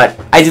much, but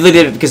I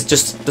deleted it because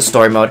just the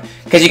story mode.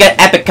 Because you get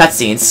epic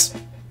cutscenes,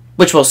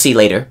 which we'll see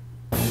later.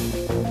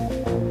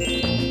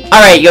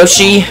 Alright,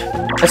 Yoshi.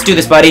 Let's do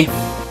this, buddy.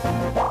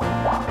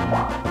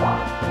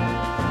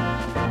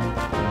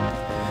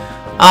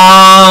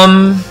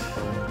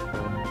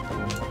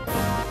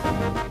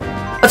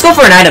 Let's go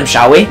for an item,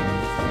 shall we?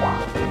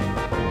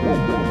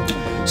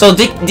 So,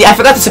 I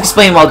forgot to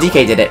explain while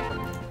DK did it.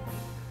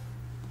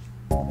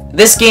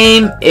 This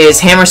game is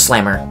Hammer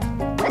Slammer.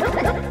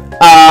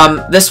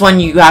 This one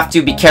you have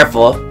to be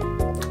careful.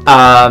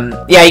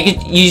 Yeah, you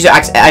could use your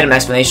item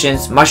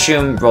explanations.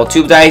 Mushroom, roll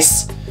 2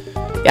 dice.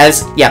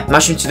 Yeah,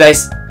 mushroom 2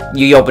 dice.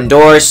 You open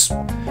doors.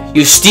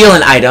 You steal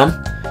an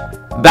item.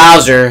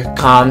 Bowser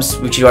comes,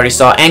 which you already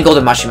saw, and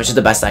golden mushroom, which is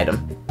the best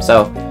item.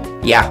 So,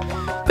 yeah.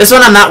 This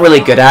one I'm not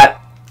really good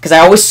at, because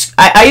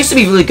I used to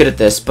be really good at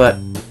this, but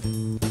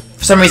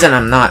for some reason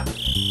I'm not.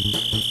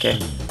 Okay.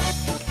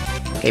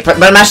 Okay, but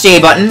mash the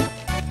A button.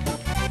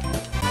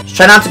 Just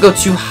try not to go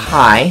too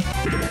high.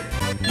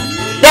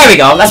 There we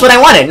go, that's what I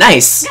wanted,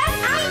 nice.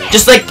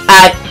 Just like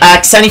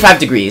at 75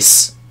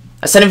 degrees.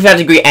 A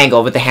 75-degree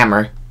angle with the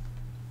hammer.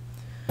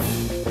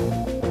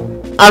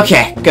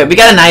 Okay, good, we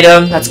got an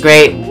item, that's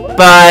great.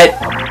 But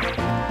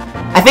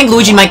I think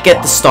Luigi might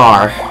get the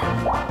star.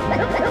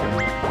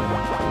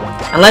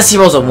 Unless he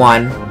rolls a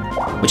 1,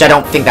 which I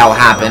don't think that will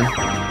happen.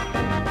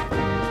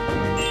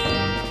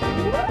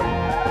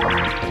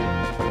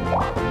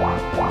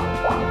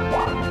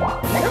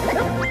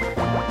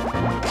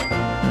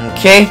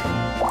 Okay.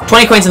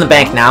 20 coins in the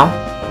bank now.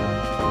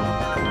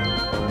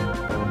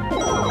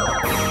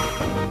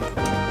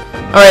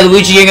 Alright,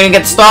 Luigi, you're gonna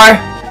get the star?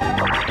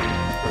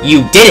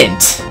 You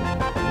didn't.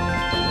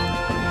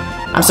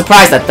 I'm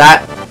surprised at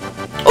that.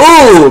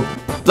 Ooh!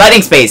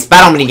 Lighting space,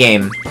 battle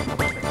minigame.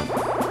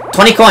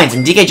 20 coins,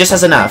 and DK just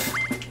has enough.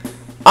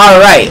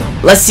 Alright,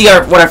 let's see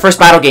what our first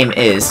battle game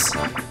is.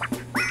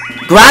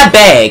 Grab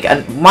Bag,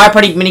 a Mario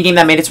Party minigame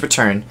that made its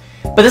return.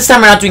 But this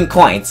time we're not doing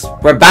coins.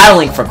 We're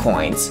battling for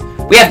coins.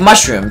 We have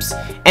mushrooms,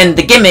 and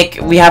the gimmick,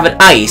 we have an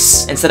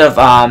ice instead of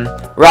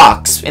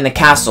rocks in the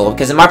castle.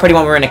 Because in Mario Party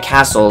 1 we're in a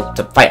castle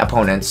to fight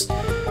opponents.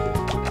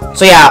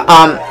 So yeah,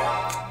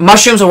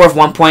 mushrooms are worth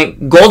 1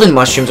 point. Golden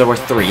mushrooms are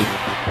worth 3.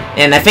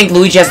 And I think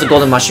Luigi has the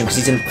golden mushroom because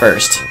he's in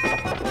first.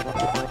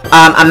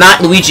 I'm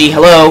not Luigi.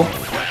 Hello.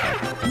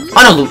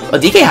 Oh no,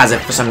 DK has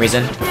it for some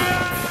reason.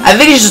 I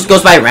think it just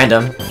goes by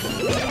random.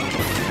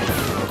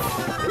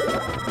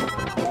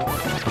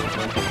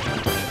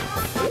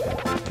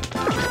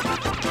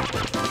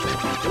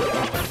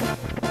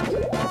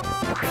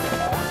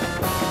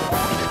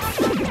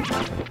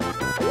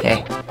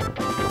 Okay.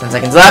 10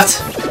 seconds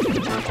left.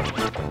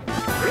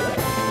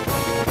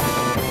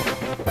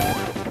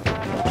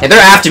 Hey, they're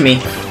after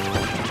me.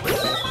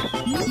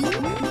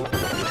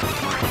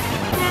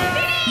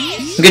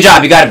 Good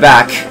job, you got it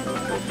back.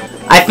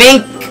 I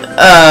think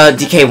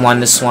DK won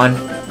this one.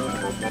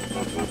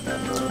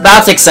 But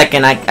I'll take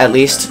second at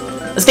least.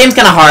 This game's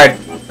kinda hard.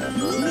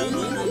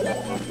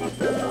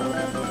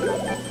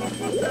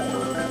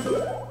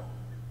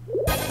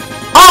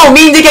 Oh,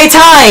 me and DK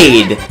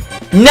tied!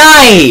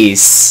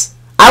 Nice!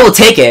 I will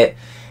take it.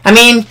 I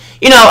mean,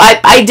 you know,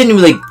 I didn't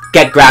really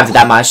get grabbed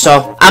that much,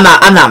 so I'm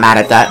not mad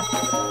at that.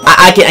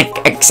 I can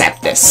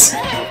accept this.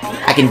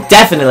 I can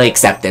definitely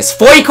accept this.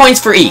 40 coins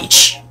for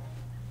each.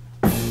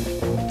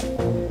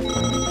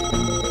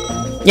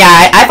 Yeah,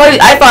 I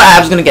thought I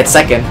was gonna get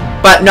second,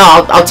 but no,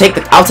 I'll take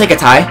a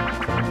tie.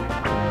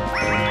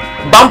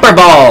 Bumper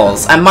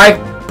Balls, a Mario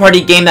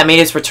Party game that made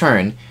its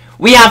return.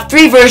 We have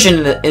 3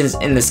 versions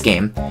in this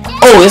game.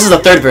 Oh, this is the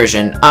 3rd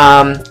version.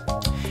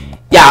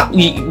 Yeah,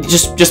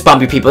 just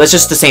bumpy people. It's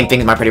just the same thing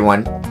as Mario Party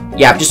 1.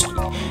 Yeah, just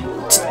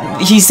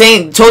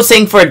Toad's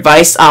saying for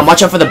advice,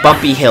 watch out for the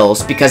bumpy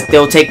hills because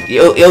it'll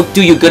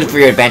do you good for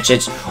your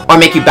advantage or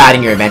make you bad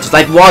in your advantage.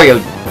 Like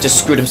Wario just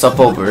screwed himself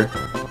over.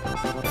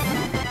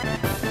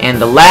 And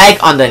the lag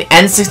on the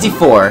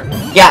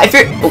N64. Yeah, if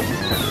you're...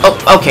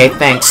 Oh, okay,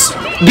 thanks.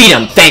 Beat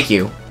him, thank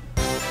you.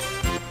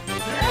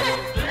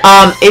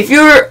 If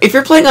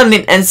you're playing on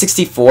the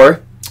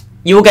N64,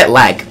 you will get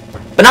lag.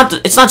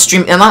 But it's not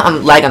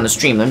on lag on the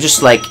stream. I'm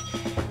just like...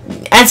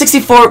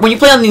 N64, when you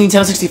play on the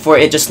Nintendo 64,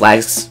 it just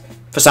lags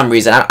for some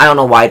reason. I don't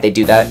know why they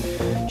do that.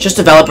 Just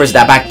developers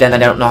that back then that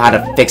don't know how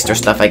to fix their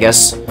stuff, I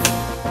guess.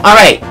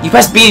 Alright, you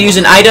press B to use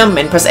an item,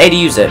 and press A to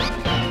use it.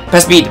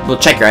 Press B will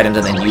check your items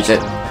and then use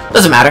it.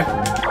 Doesn't matter.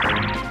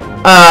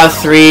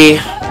 3...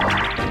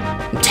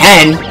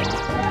 10.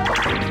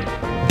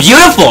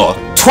 Beautiful!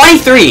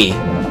 23!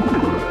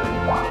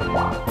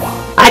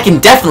 I can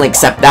definitely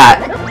accept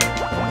that.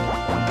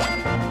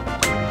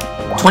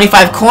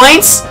 25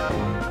 coins,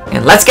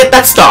 and let's get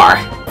that star.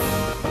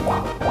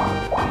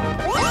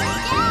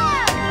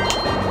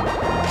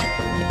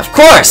 Of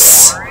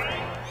course!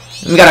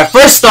 We got our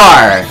first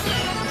star!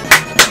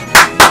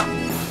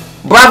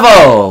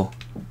 Bravo!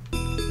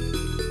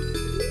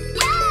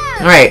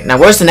 Alright, now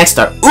where's the next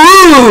star?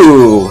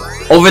 Ooh!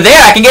 Over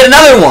there, I can get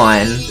another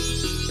one!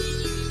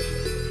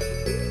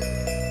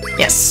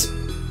 Yes.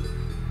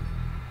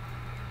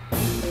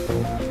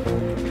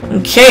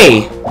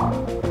 Okay.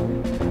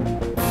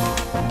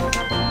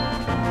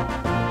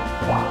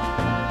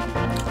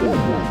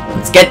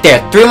 Let's get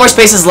there. 3 more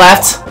spaces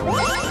left.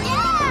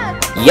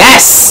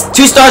 Yes!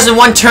 2 stars in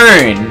 1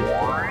 turn!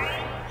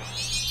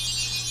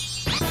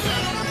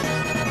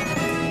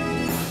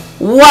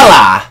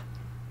 Voila!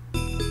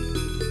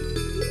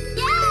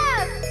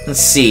 Let's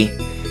see.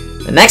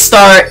 The next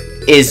star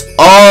is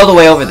all the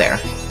way over there.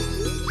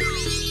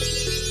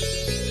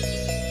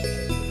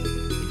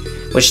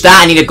 Which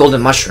that I need a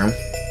golden mushroom.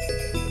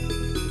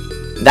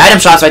 The item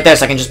shop's right there,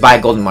 so I can just buy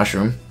a golden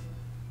mushroom.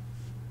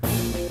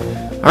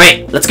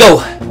 Alright, let's go!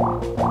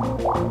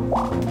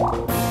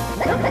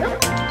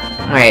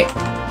 Alright.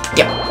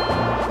 Yep.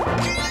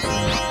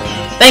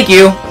 Thank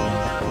you!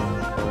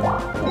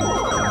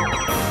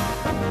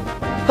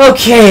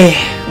 Okay,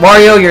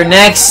 Wario, you're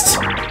next.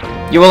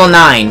 You're level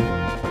 9.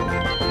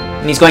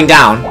 And he's going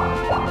down.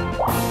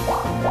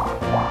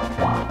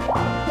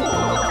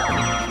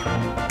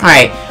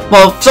 Alright,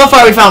 well, so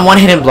far we found one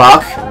hidden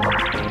block,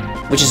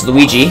 which is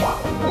Luigi.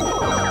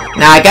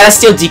 Now I gotta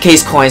steal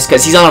DK's coins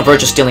because he's on the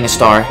verge of stealing a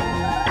star.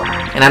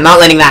 And I'm not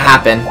letting that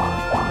happen.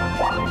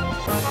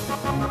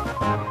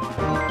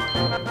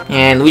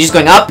 And Luigi's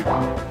going up.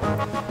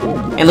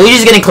 And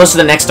Luigi's getting close to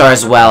the next star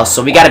as well,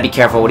 so we gotta be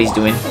careful what he's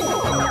doing.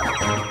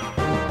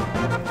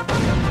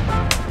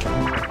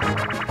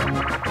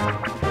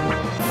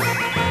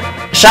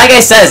 Shy Guy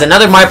says,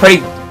 another Mario Party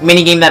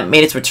minigame that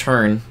made its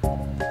return.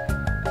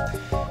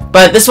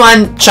 But this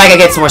one, Shy Guy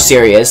gets more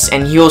serious,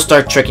 and he will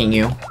start tricking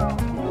you.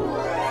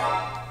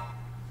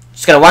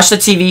 Just gotta watch the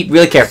TV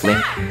really carefully.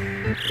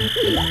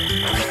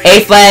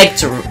 A flag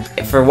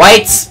for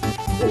white,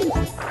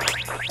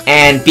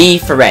 and B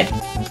for red.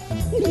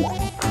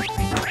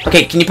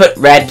 Okay, can you put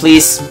red,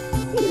 please?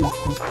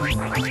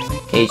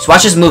 Okay, just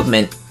watch his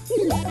movement.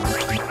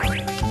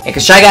 Yeah,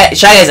 because Shy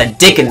Guy's a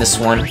dick in this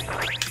one.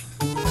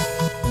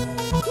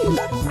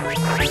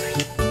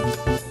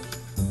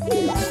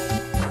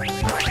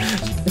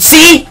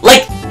 See?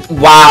 Like,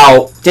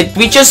 wow. Did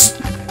we just...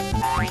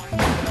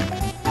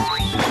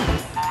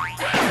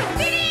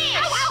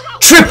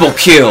 Triple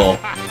kill!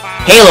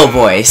 Halo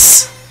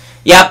voice.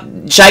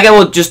 Yep, Shy Guy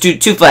will just do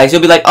 2 flags.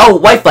 He'll be like, oh,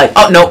 white flag.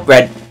 Oh, no,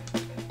 red.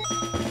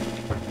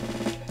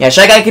 Yeah,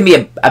 Shy Guy can be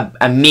a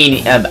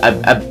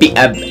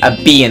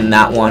B in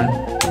that one.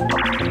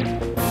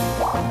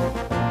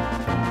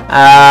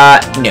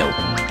 No.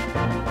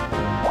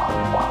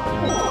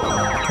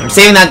 I'm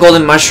saving that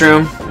golden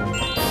mushroom.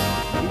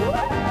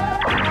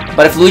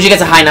 But if Luigi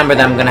gets a high number,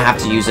 then I'm gonna have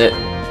to use it.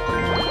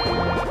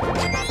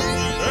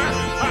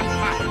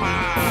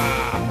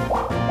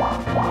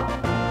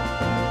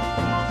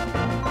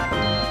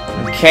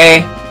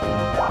 Okay.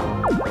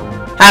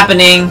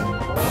 Happening.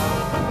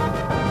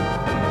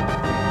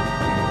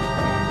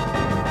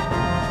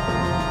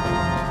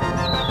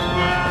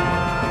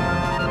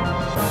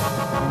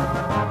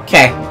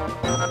 Okay.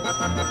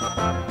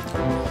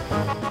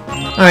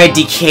 Alright,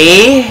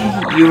 DK,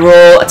 you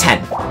roll a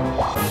 10.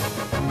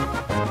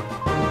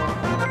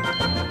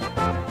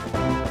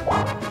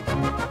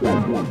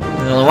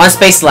 There's only 1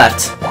 space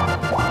left.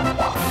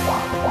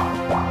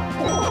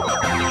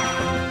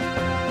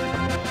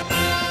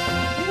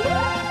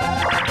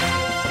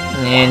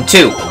 And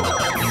 2.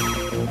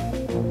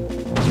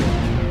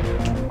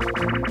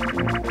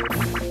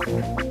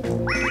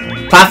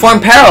 Platform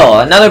Peril!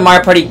 Another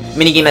Mario Party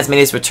minigame that's made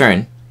its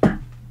return.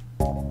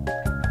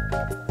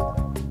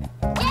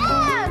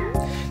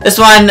 This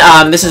one,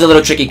 this is a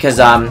little tricky because,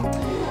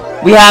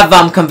 we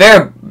have,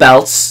 conveyor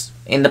belts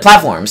in the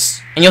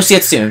platforms. And you'll see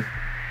it soon.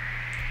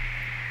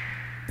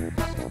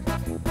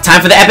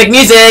 Time for the epic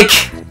music!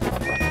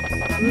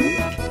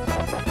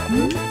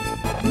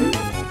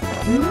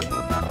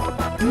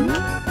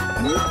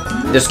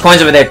 There's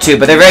coins over there too,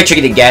 but they're very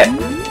tricky to get.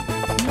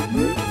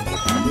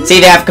 See,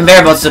 they have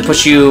conveyor belts to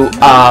push you,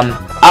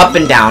 up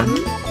and down.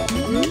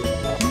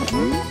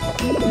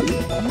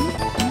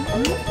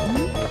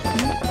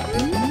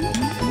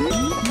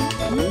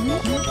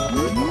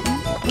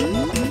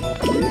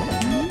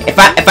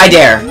 If I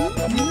dare.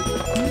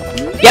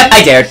 Yep,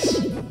 I dared.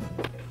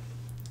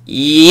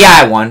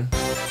 Yeah, I won.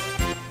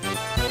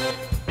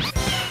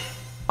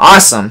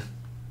 Awesome.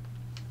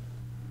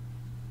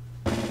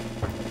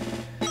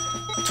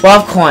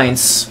 12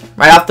 coins,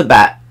 right off the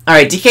bat.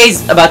 Alright,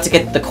 DK's about to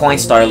get the coin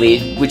star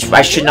lead, which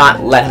I should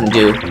not let him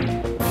do.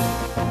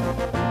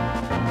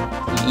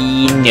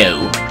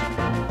 No.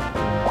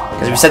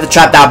 Because if we set the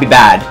trap, that would be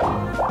bad.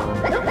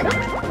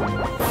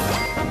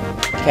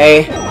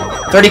 Okay,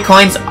 30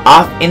 coins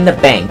off in the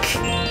bank.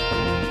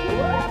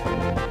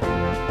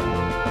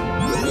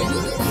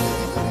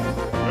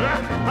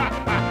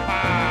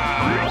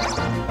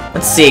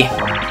 Let's see.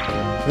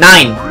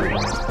 9.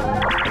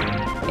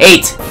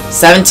 8.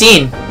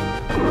 17.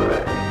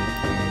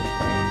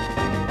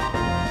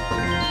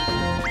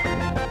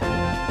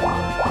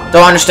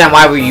 Don't understand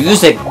why we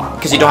use it,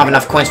 because you don't have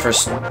enough coins for,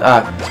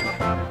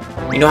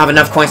 you don't have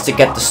enough coins to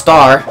get the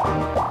star.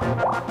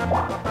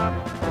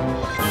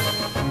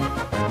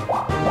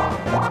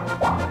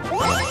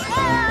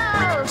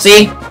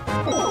 See?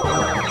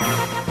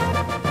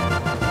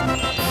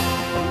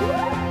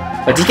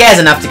 But DK has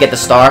enough to get the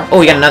star. Oh,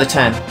 we got another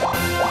 10.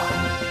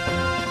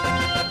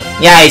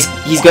 Yeah,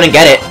 he's gonna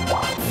get it.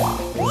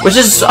 Which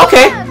is,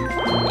 okay.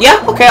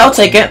 Yeah, okay, I'll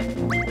take it.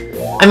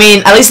 I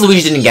mean, at least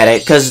Luigi didn't get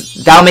it, because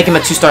that'll make him a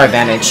 2-star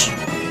advantage.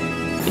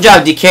 Good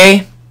job,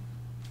 DK.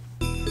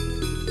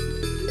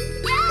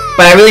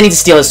 But I really need to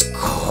steal his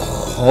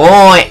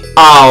coin.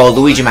 Oh,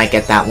 Luigi might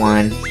get that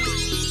one.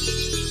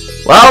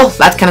 Well,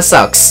 that kind of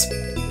sucks.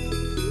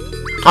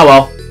 Oh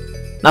well.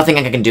 Nothing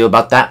I can do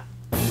about that.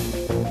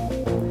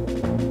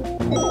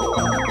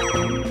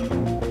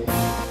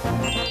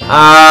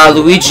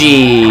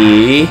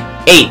 Luigi...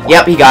 8.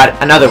 Yep, he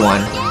got another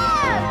one.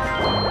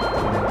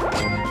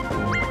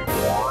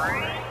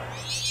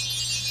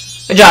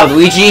 Good job,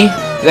 Luigi. You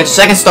got your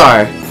second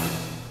star.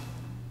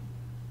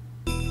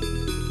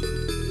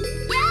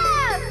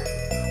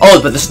 Oh,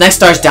 but this next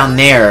star's down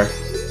there.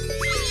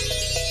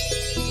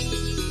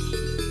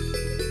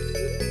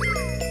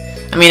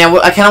 I mean,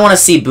 I kind of want to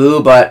see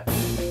Boo, but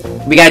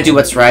we gotta do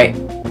what's right.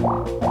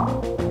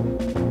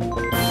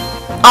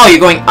 Oh, you're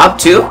going up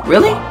too?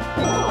 Really?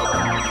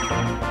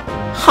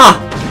 Huh.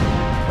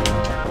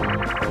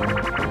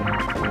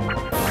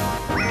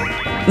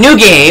 New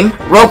game.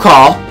 Roll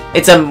call.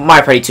 It's a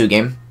Mario Party 2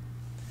 game.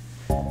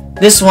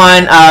 This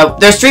one,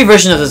 there's 3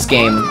 versions of this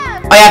game.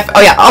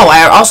 Oh yeah,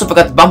 I also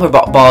forgot the bumper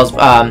balls,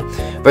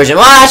 version.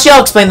 Well, actually,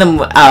 I'll explain them,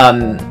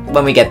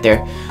 when we get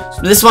there.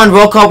 So this one,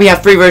 roll call, we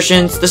have 3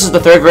 versions. This is the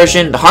 3rd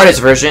version, the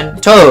hardest version.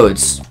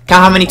 Toads.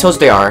 Count how many toads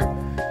there are.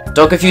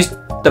 Don't confuse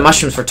the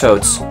mushrooms for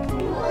toads.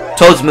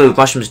 Toads move,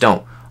 mushrooms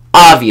don't.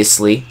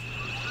 Obviously.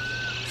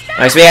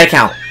 Alright, so we gotta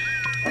count.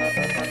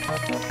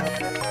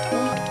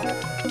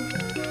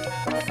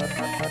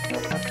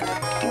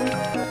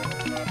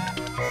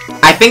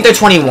 I think they're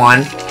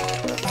 21.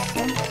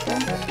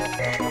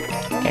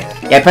 Okay.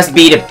 Yeah, press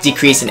B to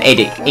decrease and A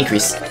to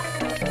increase.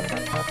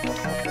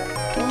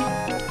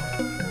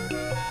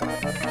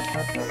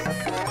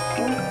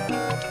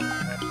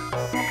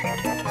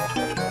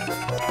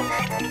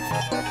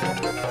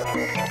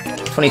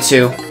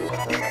 $22.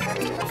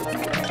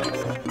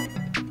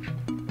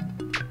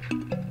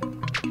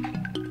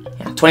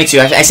 Yeah, 22.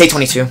 I say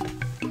 22.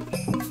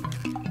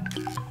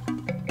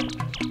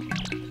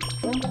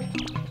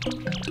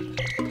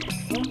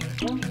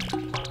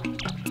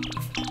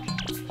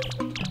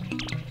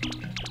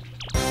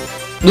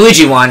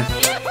 Luigi won.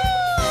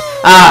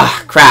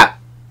 Ah, crap.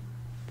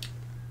 I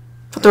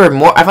thought there were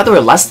more. I thought there were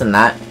less than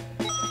that.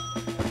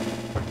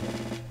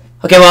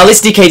 Okay, well at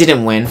least DK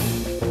didn't win.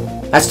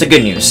 That's the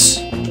good news.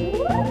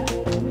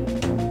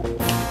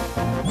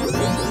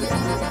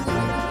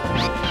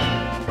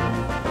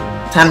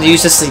 Time to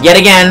use this yet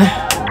again.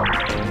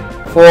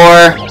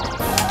 4,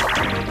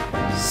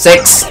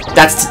 6.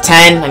 That's to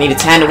 10. I need a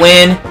 10 to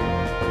win.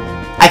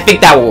 I think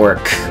that will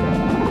work.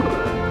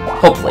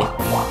 Hopefully.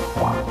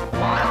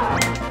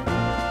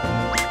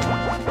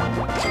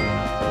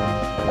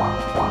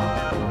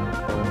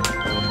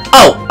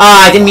 Oh,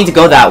 I didn't mean to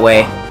go that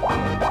way.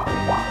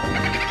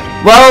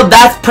 Well,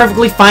 that's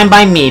perfectly fine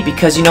by me,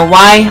 because you know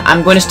why?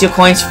 I'm going to steal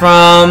coins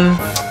from...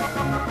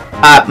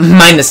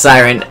 mind the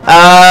siren.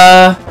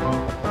 I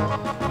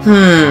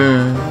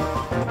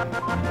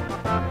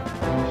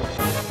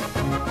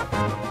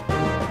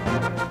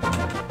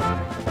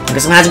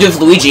guess I'm gonna have to do it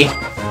for Luigi.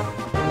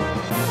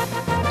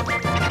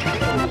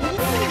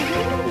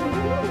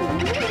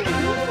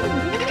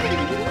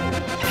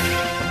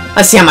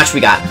 Let's see how much we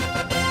got.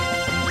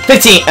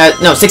 15,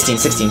 no, 16.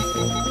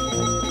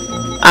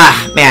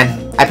 Ah, man.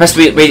 I pressed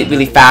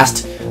really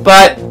fast.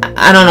 But,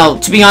 I don't know.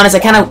 To be honest, I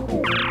kind of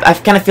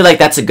feel like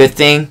that's a good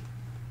thing.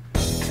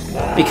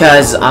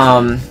 Because,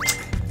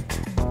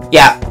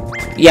 yeah,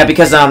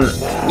 because,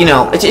 you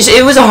know,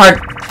 it was a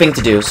hard thing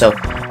to do, so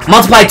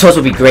multiplied toads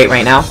would be great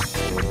right now.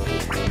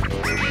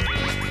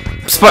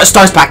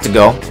 Stars pack to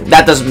go.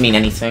 That doesn't mean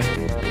anything.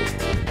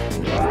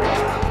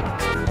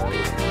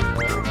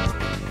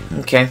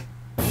 Okay.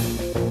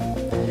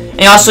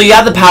 And also, you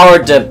have the power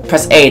to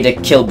press A to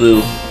kill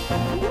Boo.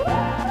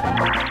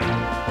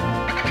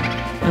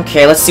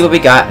 Okay, let's see what we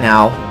got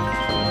now.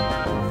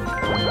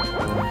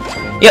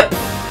 Yep.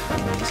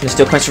 It's gonna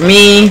steal points from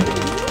me.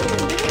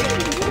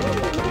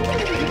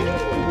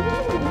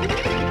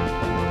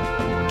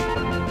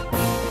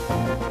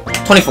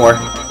 $24.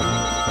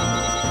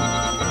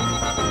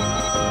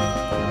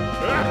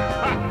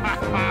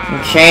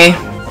 Okay.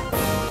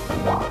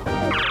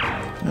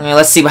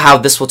 Let's see how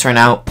this will turn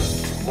out. To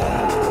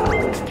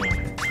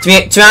be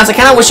honest, I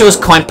kind of wish it was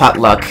coin pot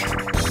luck.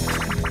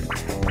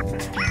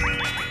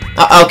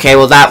 Okay,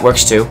 well that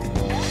works too.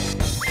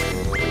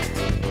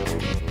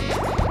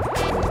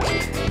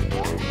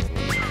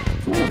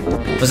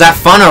 Was that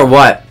fun or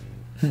what?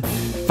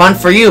 Fun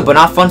for you, but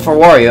not fun for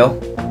Wario.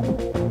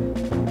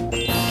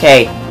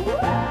 Okay.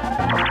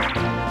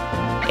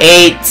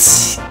 8.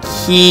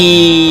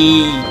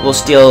 He will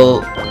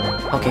steal.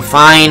 Okay,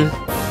 fine.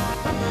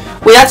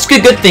 Wait, that's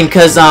a good thing,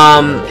 cause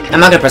I'm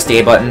not gonna press the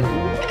A button,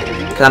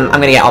 cause I'm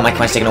gonna get all my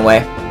coins taken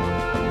away.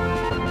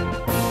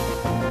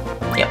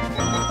 Yep.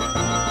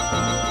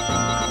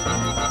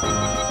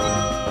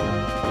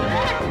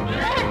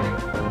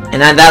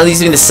 And that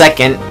leaves me the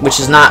second, which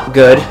is not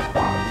good.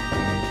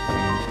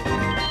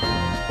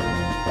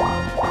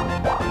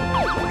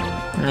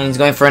 And he's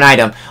going for an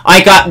item.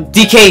 I got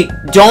DK.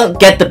 Don't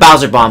get the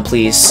Bowser Bomb,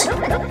 please.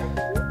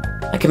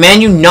 I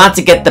command you not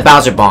to get the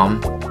Bowser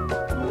Bomb.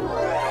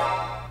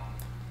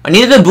 I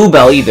needed the Boo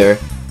Bell either.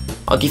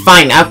 Okay,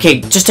 fine.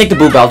 Okay, just take the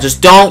Boo Bell. Just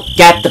don't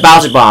get the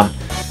Bowser Bomb.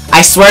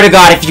 I swear to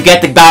God, if you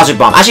get the Bowser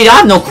Bomb. Actually, I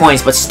have no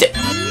coins, but still.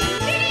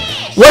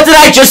 What did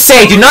I just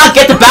say? Do not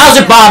get the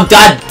Bowser Bomb,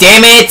 god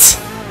damn it!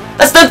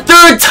 That's the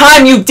 3rd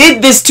time you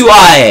did this to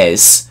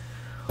us!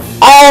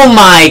 Oh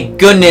my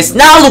goodness,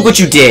 now look what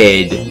you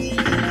did!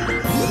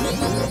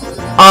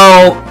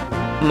 Oh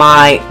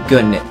my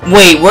goodness.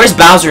 Wait, where's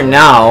Bowser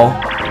now?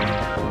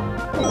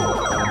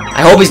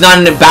 I hope he's not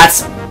in the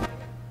bats.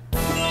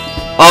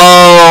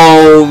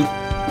 Oh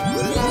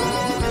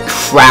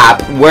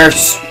crap, we're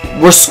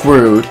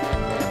screwed.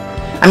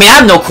 I mean, I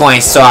have no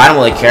coins, so I don't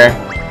really care.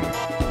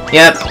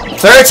 Yep,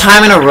 3rd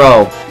time in a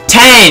row.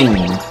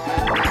 10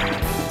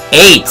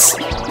 8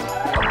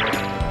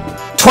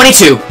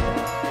 22.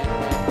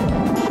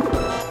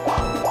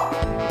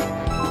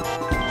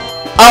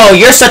 Oh,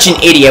 you're such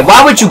an idiot.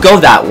 Why would you go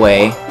that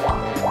way?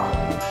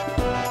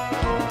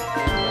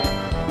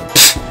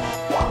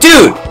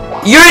 Dude,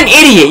 you're an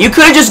idiot. You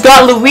could have just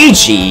got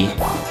Luigi.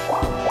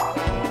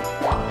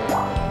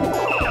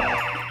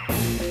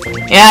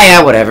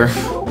 Yeah, whatever.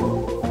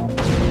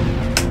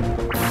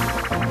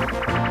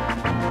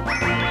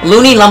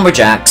 Looney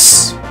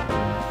Lumberjacks.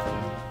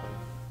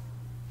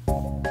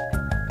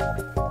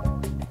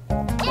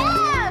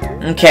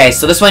 Okay,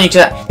 so this one you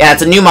can... Yeah,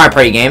 it's a new Mario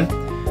Party game.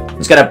 You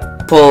just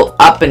gotta pull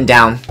up and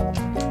down.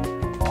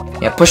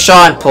 Yeah, push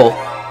on, pull.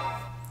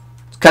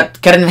 Cut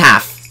it in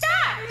half.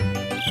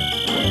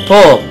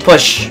 Pull,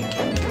 push.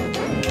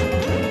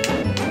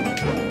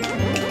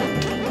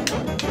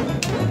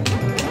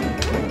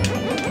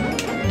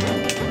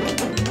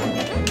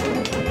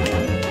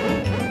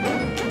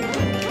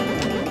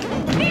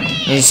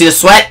 And you see the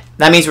sweat?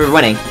 That means we're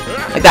winning.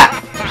 Like that.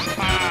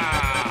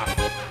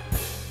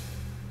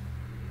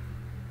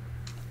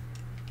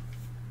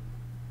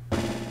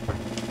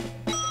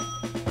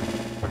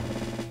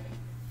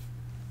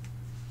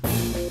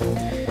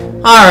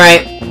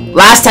 Alright.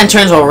 Last 10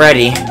 turns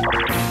already.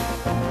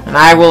 And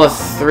I roll a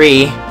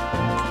 3.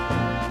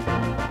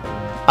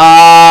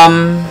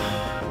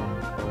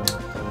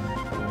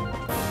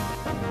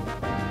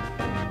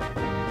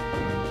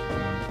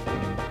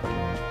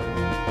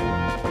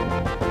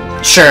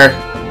 Sure.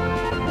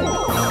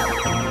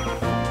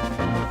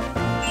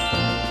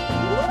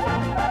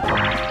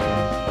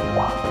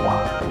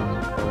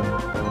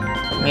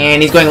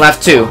 And he's going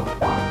left too.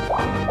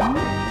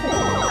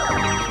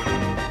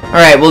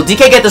 Alright, will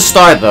DK get the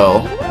star though?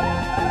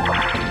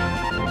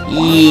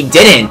 He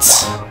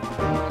didn't.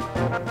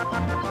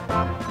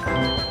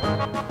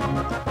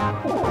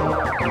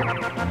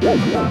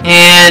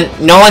 And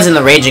no one's in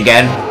the range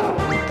again.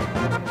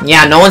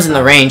 Yeah, no one's in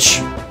the range.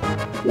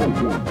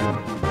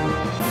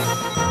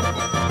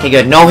 Okay,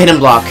 good. No hidden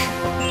block.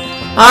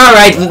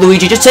 Alright,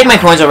 Luigi, just take my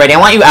coins already. I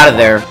want you out of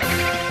there.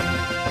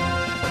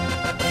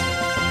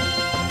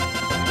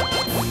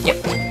 Yep.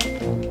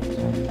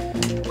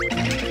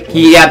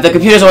 Yeah, the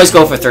computers always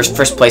go for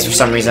first place for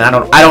some reason. I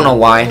don't know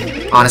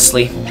why,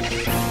 honestly.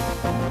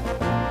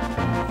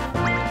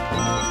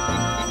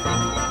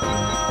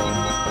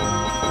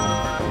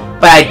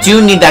 But I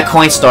do need that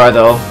coin star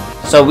though.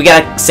 So we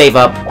gotta save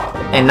up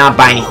and not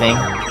buy anything.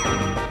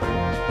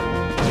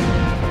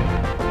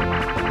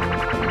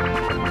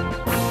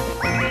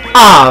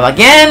 Oh,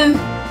 again?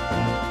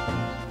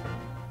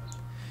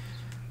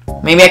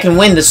 Maybe I can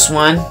win this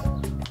one.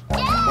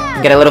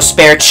 Get a little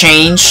spare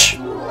change.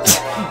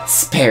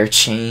 Spare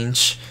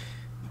change.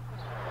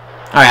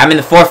 Alright, I'm in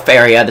the 4th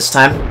area this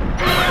time.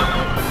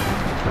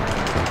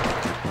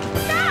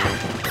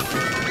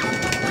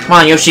 Come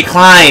on, Yoshi,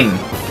 climb!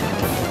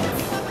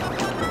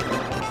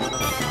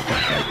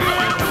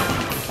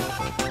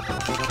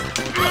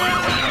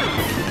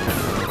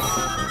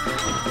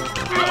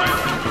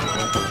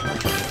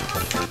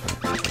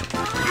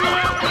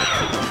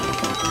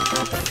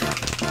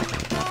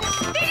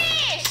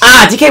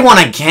 Ah, DK won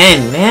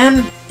again,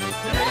 man!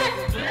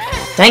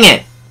 Dang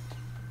it!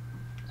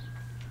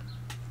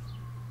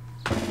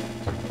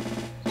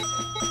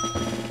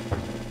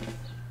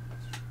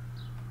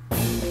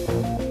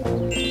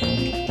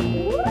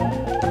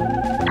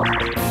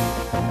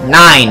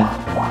 Nine.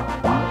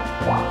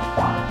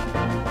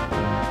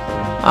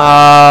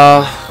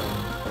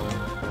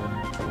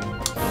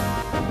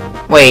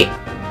 Wait.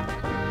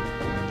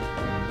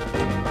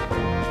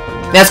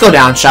 Let's go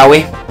down, shall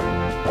we?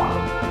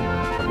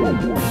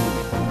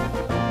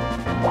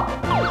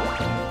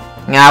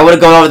 Yeah, I would've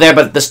gone over there,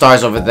 but the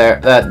star's over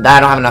there. I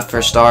don't have enough for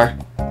a star.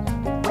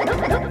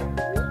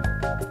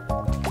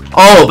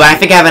 Oh, but I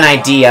think I have an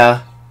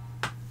idea.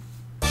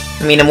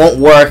 I mean, it won't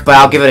work, but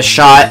I'll give it a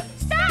shot.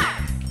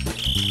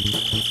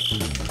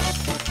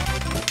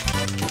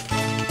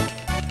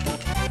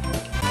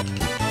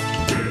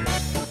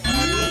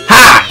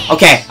 Ha!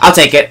 Okay, I'll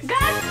take it.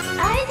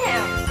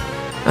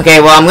 Okay,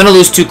 well, I'm gonna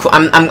lose 2.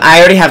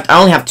 I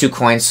only have 2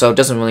 coins, so it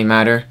doesn't really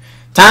matter.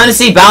 Time to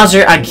see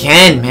Bowser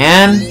again,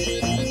 man.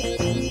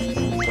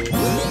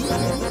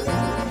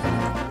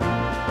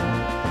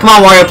 Come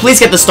on, Wario, please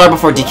get the star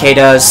before DK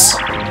does.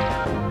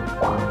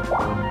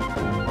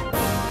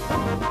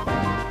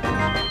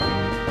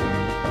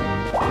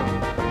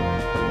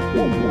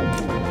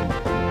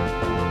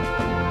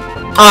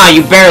 Ah,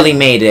 you barely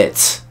made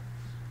it.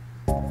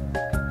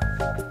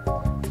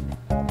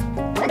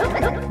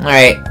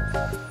 Alright.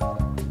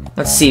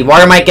 Let's see.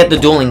 Water might get the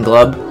dueling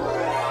glove.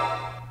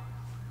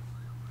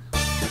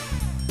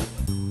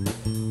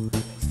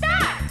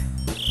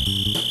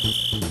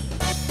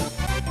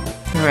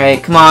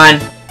 Alright, come on.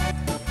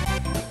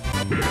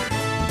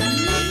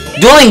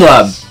 Dueling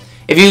glove!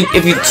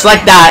 If you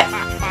select that,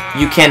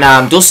 you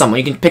can duel someone.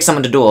 You can pick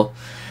someone to duel.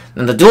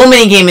 And the duel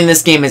minigame in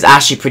this game is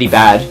actually pretty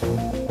bad.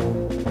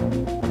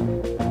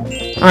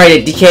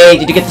 Alright, DK,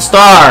 did you get the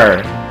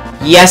star?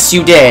 Yes,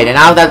 you did, and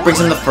now that brings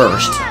him the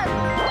first.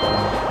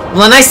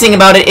 Well, the nice thing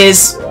about it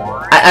is,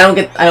 I don't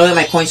get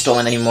my coin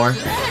stolen anymore.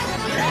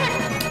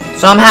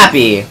 So I'm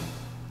happy.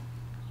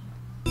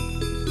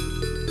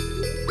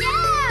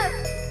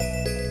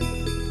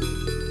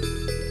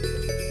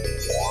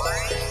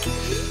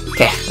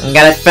 Okay, I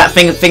gotta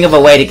think of a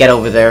way to get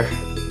over there.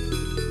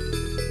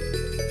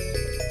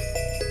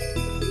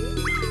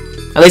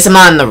 At least I'm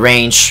not in the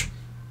range.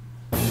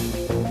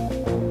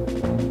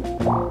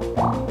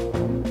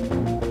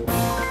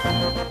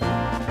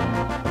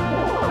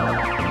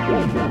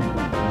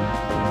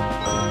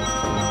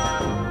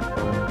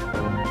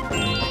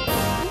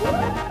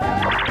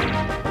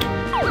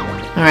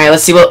 Alright,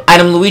 let's see what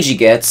item Luigi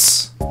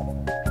gets. I'm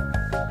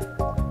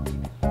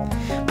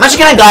actually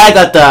kinda glad I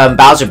got the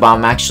Bowser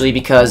Bomb, actually,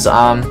 because,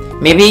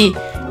 maybe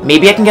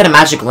I can get a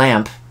magic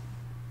lamp.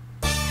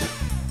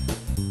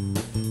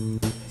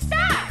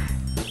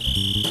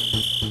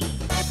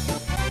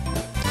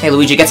 Hey,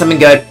 Luigi, get something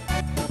good.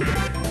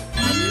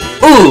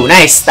 Ooh,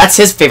 nice! That's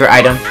his favorite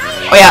item.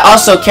 Oh yeah,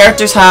 also,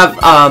 characters have,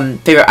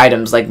 favorite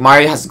items. Like,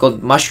 Mario has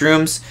gold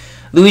mushrooms,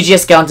 Luigi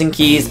has skeleton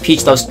keys,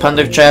 Peach loves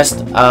plunder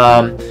chest,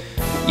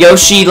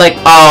 Yoshi, like,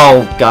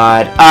 oh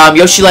god.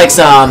 Yoshi likes,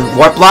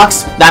 warp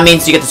blocks. That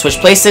means you get to switch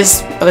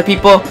places with other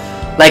people.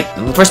 Like,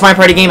 first Mario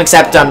Party game,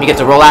 except, you get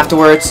to roll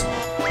afterwards.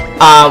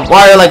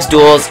 Wario likes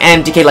duels,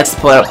 and DK likes to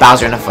pull out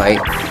Bowser in a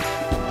fight.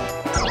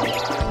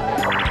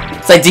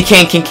 It's like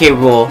DK and King K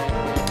rule.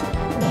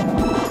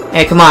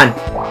 Hey, come on.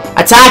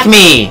 Attack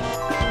me!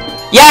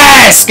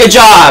 Yes! Good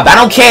job! I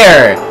don't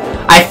care!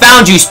 I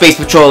found you, Space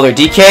Patroller,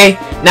 DK!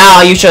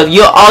 Now you shall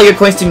yield all your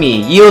coins to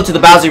me. Yield to the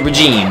Bowser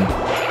regime.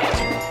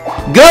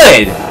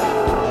 Good!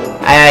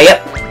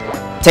 Yep.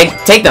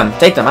 Take them.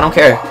 Take them. I don't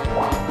care.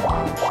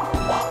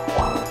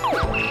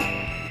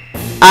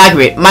 I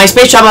agree. My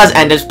space travel has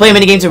ended. Play a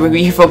minigame to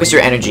refocus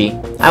your energy.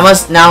 I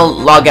must now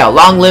log out.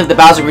 Long live the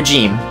Bowser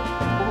regime.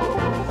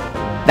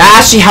 That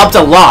actually helped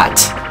a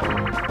lot.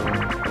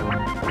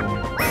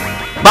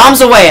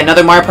 Bombs Away,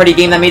 another Mario Party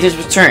game that made its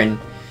return.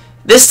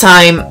 This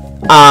time,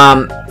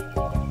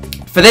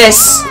 for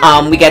this,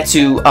 we get to,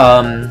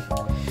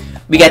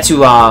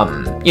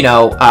 you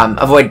know,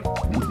 avoid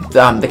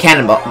the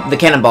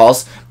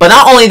cannonballs. But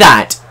not only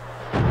that,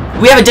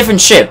 we have a different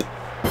ship,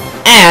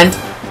 and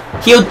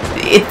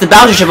the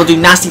Bowser ship will do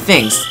nasty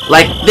things,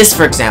 like this,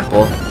 for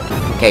example.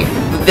 Okay,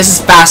 this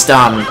is fast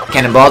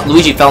cannonball.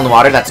 Luigi fell in the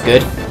water. That's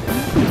good.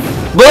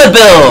 Bullet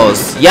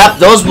bills. Yep,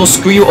 those will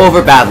screw you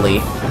over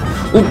badly.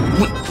 Ooh,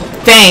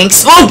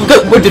 thanks. Oh,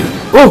 good. Where did?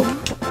 Oh,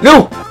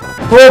 no.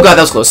 Oh god,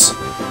 that was close.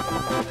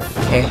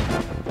 Okay.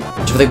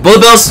 For the bullet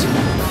bills.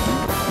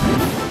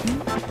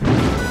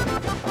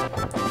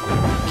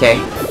 Okay.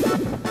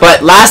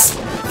 But last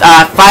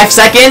 5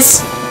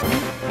 seconds,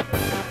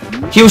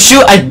 he'll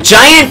shoot a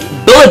giant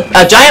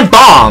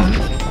bomb.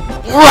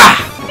 Rah!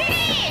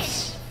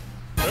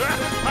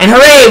 And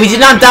hooray, we did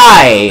not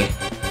die.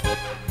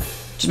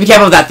 Just be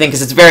careful of that thing,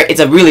 because it's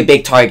a really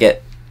big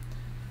target,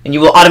 and you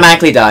will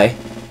automatically die.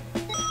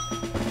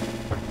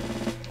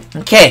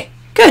 Okay,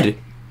 good.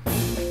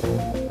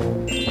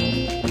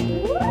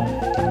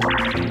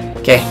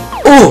 Okay.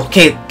 Ooh,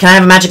 okay. Can I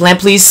have a magic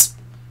lamp, please?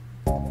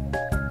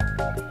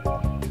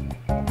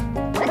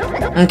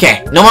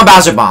 Okay, no more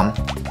Bowser Bomb.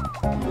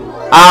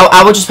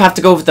 I will just have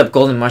to go with the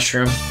golden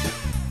mushroom.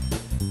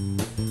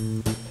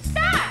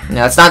 No,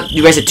 that's not.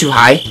 You raise it too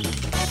high.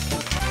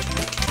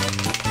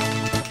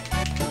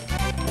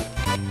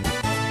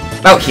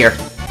 About here.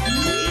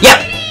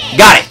 Yep,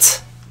 got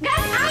it.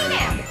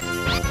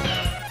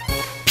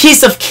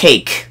 Piece of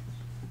cake.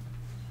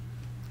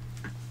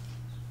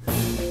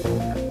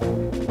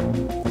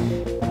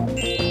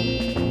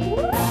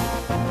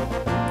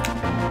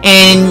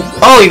 And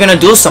oh, you're gonna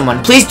duel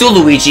someone. Please duel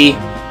Luigi.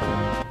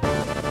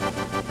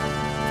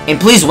 And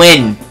please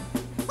win.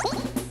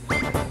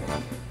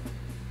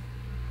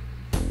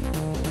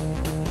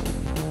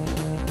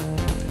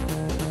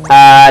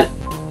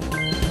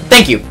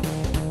 Thank you.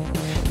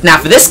 Now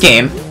for this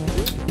game,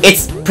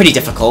 it's pretty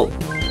difficult.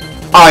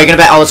 Oh, you're gonna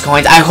bet all those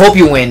coins. I hope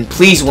you win.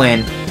 Please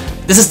win.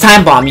 This is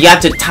Time Bomb. You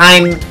have to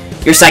time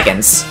your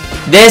seconds.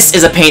 This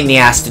is a pain in the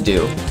ass to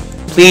do.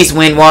 Please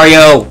win,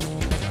 Wario.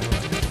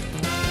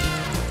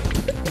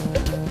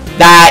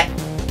 That...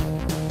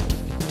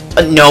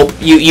 nope.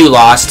 You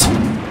lost.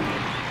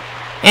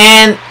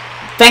 And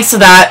thanks to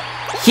that,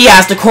 he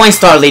has the coin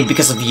star lead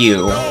because of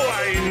you.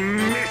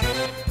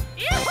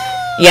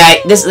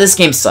 Yeah, this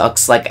game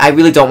sucks. Like, I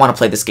really don't want to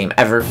play this game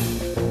ever.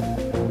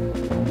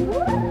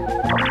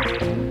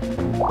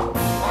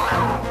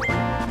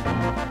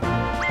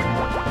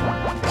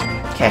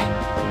 Okay.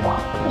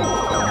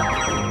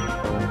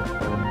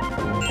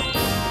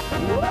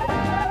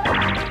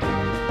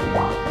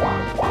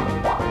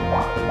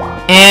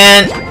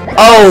 And...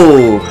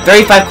 oh!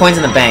 35 coins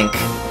in the bank.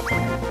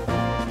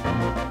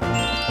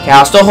 Okay,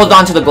 I'll still hold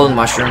on to the golden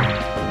mushroom.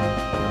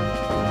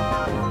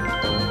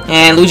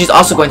 And Luigi's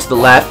also going to the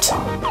left.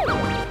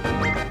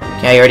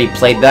 Okay, I already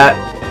played that.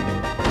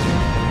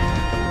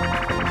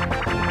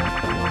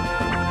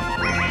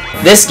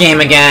 This game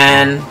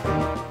again.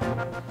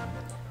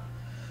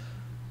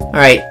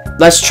 Alright,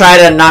 let's try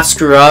to not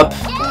screw up.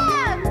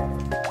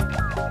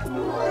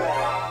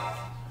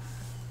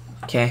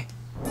 Okay.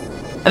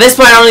 At this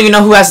point, I don't even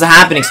know who has the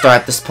happening star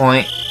at this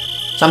point.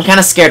 So I'm kind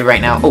of scared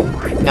right now. Oh,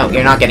 no,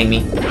 you're not getting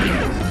me.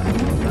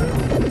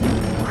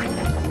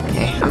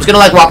 Okay, I'm just gonna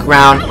like walk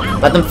around,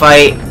 let them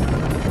fight.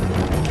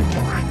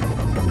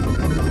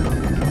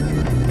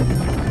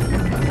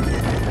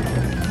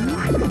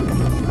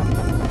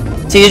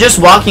 See, you're just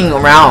walking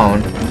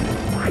around.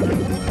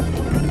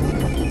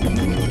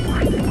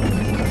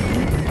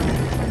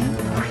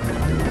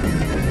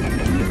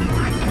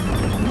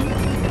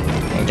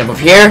 Okay, jump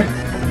over here.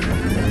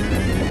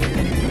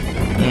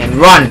 And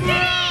run!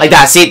 Like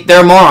that. See,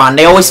 they're a moron.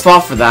 They always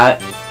fall for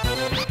that.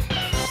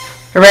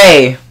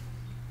 Hooray!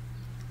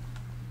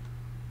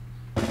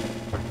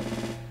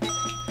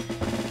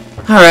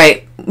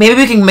 Alright, maybe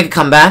we can make a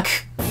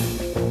comeback.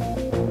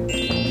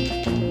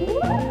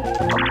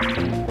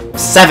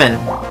 7.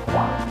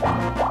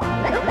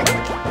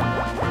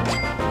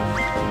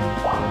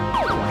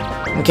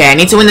 Okay, I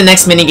need to win the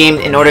next minigame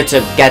in order to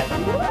get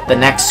the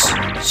next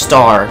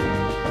star.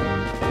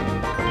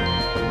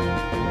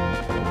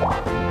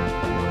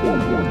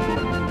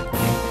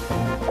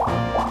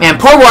 Man,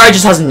 poor Wario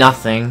just has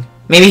nothing.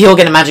 Maybe he'll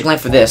get a magic lamp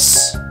for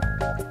this.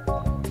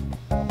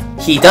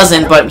 He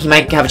doesn't, but he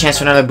might have a chance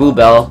for another Boo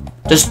Bell.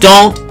 Just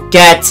don't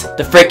get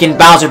the freaking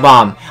Bowser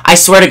Bomb. I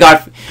swear to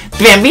God.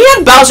 Man, we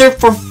had Bowser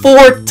for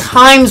 4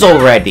 times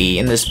already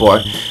in this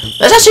board.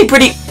 That's actually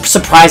pretty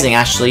surprising,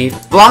 actually.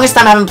 The longest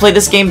time I haven't played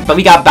this game, but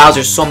we got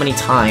Bowser so many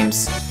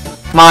times.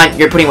 Come on,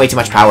 you're putting way too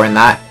much power in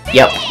that.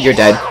 Yep, you're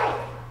dead.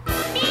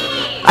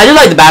 I do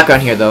like the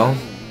background here, though.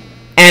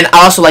 And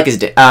I also like his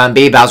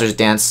Baby Bowser's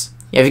dance.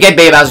 Yeah, if you get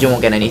Baby Bowser, you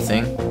won't get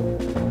anything.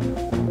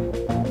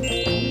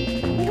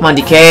 Come on,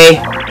 DK.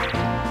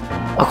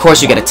 Of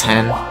course you get a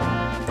 10.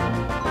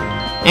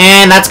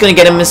 And that's gonna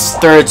get him his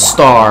 3rd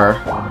star.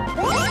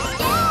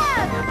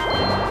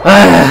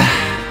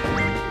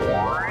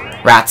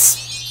 Rats.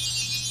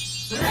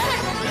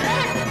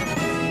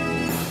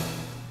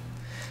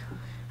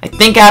 I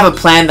think I have a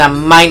plan that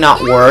might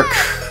not work.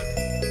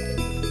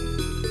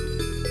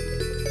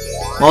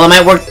 Well, it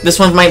might work. This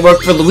one might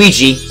work for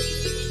Luigi.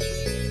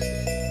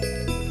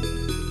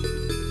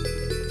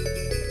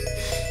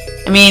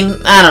 I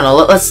mean, I don't know.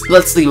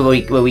 Let's see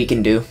what we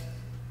can do.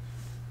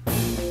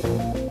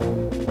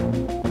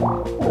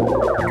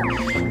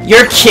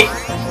 You're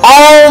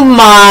oh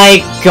my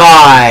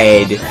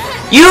God!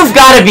 You've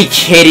got to be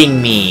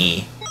kidding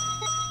me!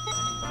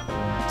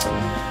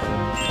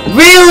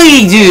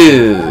 Really,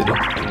 dude?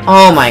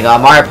 Oh my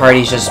God, Mario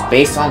Party is just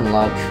based on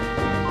luck.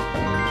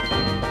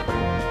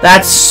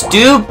 That's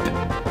stupid.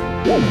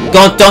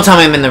 Don't tell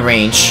me I'm in the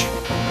range.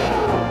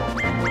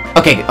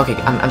 Okay,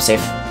 I'm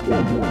safe.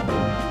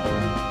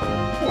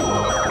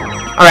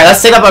 All right,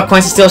 let's save up our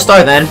coins to steal a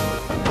star then.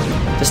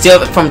 To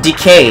steal it from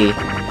DK.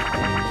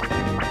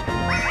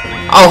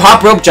 Oh,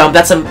 hop rope jump.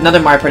 That's another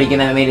Mario Party game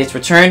that made its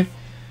return.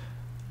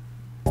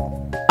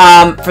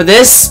 For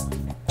this,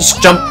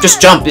 just jump.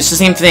 It's the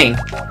same thing.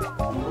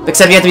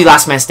 Except you have to be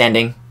last man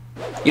standing.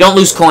 You don't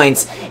lose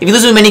coins. If you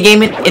lose a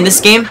minigame in this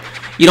game,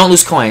 you don't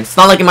lose coins. It's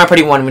not like in Mario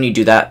Party 1 when you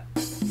do that.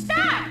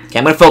 Okay,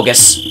 I'm gonna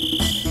focus.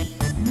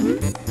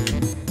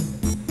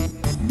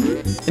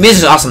 The music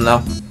is awesome,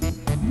 though.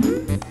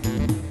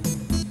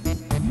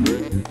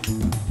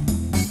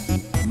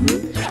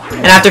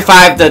 And after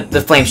 5,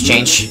 the flames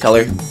change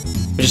color,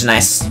 which is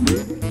nice.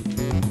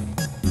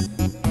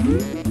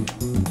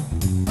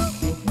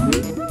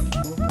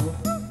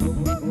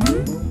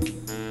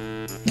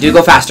 Do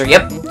go faster.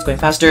 Yep, it's going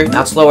faster.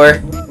 Now it's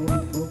slower.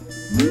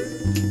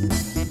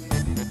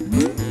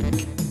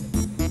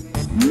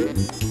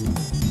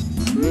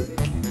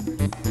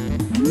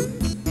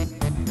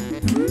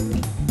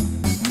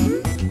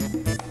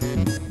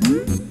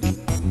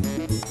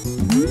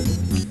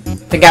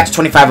 I think after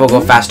 25 will go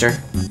faster.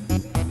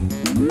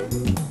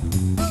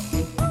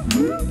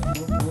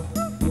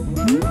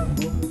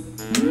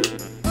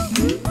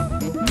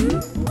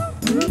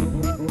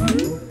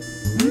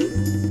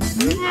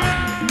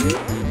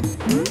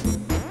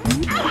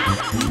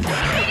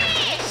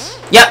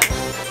 Yep.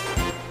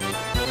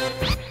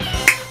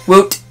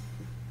 Woot.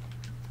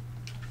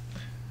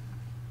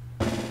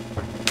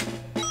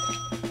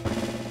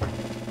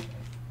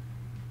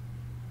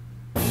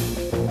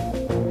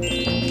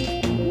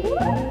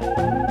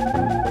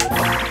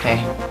 Okay.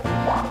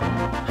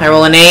 I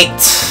roll an 8.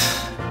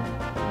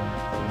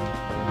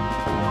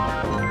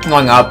 I'm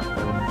going up.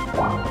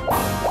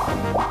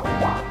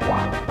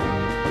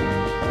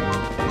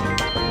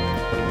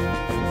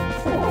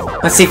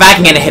 Let's see if I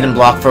can get a hidden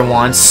block for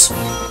once.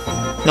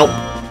 Nope,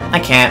 I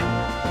can't.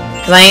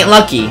 Because I ain't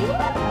lucky.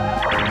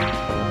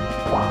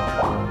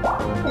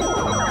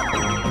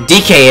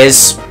 DK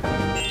is.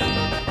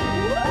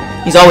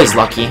 He's always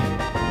lucky.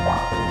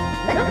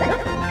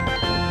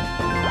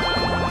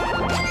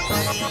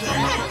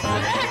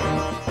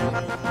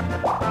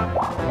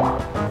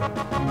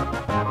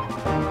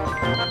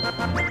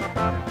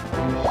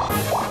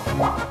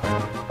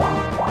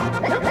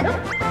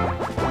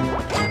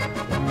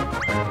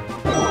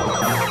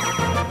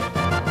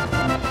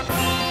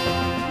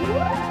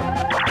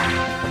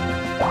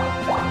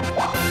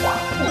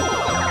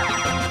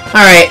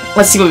 Alright,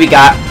 let's see what we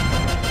got.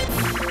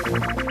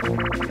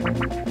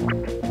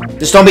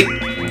 Just don't be...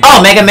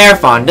 Oh, Mega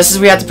Marathon. This is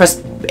where you have to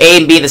press A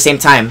and B at the same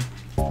time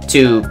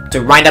to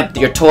wind up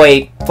your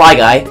toy fly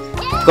guy.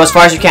 Go as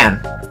far as you can.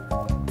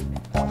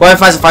 Whoever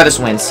flies the farthest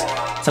wins. So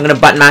I'm gonna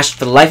button mash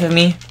for the life of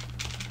me.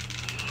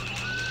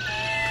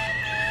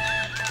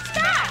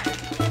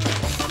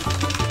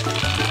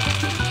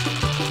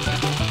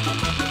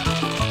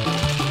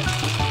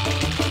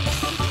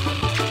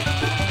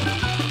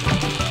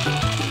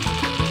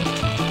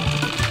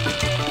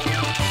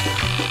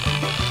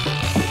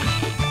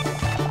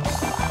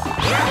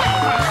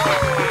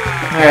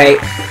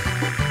 Alright,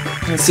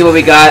 let's see what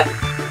we got.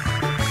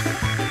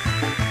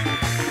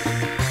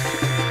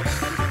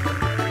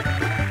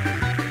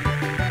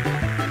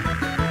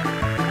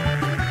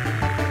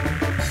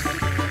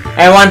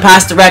 Everyone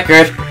passed the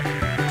record.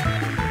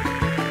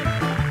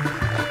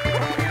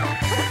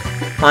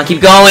 Come on,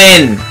 keep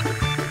going.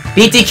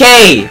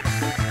 BTK!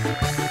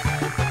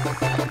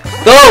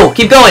 Go!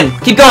 Keep going!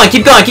 Keep going!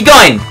 Keep going! Keep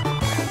going!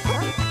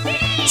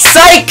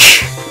 Psych!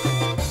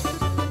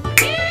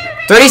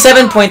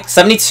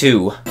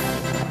 37.72.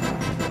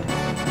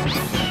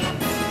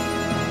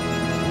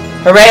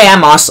 Hooray,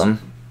 I'm awesome.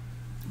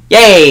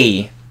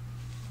 Yay!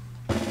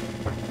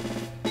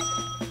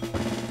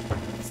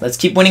 So let's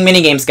keep winning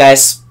minigames,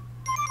 guys.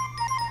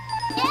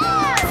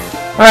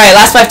 Alright,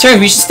 last 5 turns,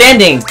 reach the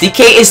standings.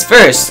 DK is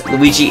first,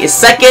 Luigi is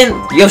second,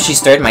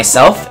 Yoshi's third,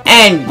 myself,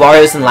 and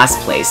Wario's in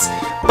last place.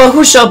 But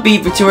who shall be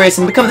victorious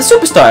and become the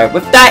superstar?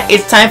 With that,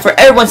 it's time for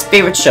everyone's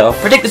favorite show,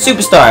 Predict the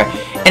Superstar.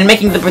 And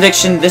making the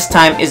prediction this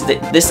time is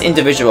this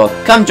individual.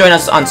 Come join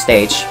us on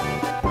stage.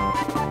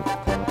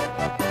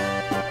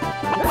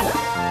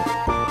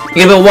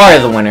 You're gonna be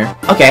Wario the winner.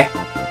 Okay.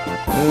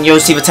 You'll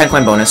receive a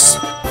 10-coin bonus.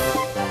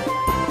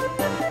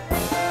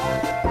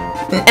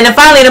 And then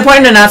finally, an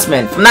important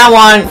announcement. From now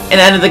on, at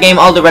the end of the game,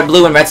 all the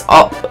blue and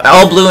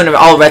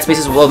all red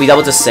spaces will be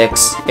doubled to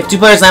 6. If 2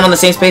 players land on the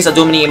same space, a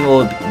dual mini-game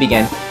will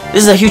begin.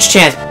 This is a huge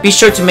chance. Be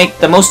sure to make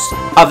the most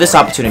of this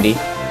opportunity.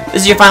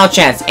 This is your final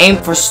chance. Aim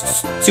for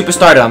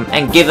superstardom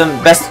and give them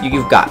the best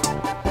you've got.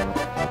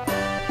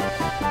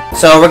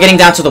 So we're getting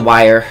down to the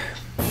wire.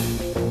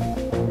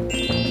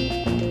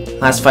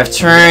 Last 5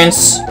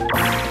 turns.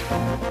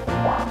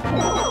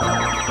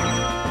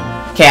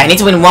 Okay, I need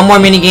to win one more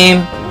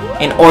minigame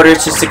in order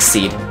to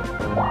succeed.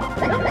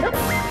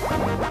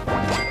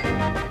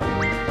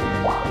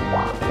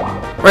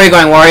 Where are you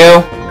going,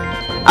 Wario?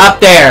 Up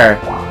there.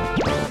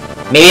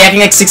 Maybe I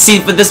can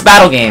succeed with this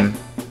battle game.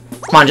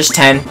 Come on, just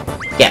 10.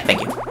 Yeah,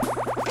 thank you.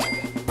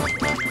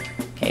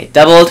 Okay,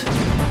 doubled.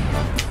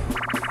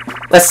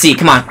 Let's see,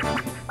 come on.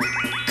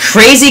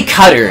 Crazy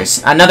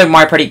Cutters. Another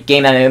Mario Party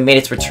game that made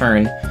its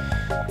return.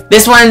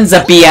 This one's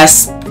a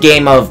BS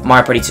game of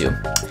Mario Party 2.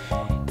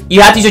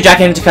 You have to use your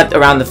jackhammer to cut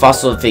around the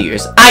fossil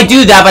figures. I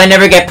do that, but I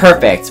never get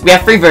perfect. We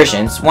have 3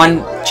 versions.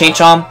 1, Chain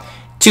Chomp.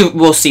 2,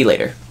 we'll see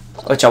later.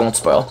 Which I won't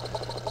spoil.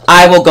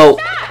 I will go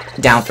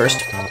down first.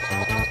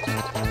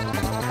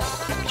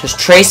 Just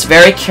trace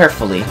very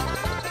carefully.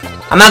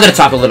 I'm not gonna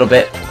talk a little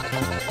bit.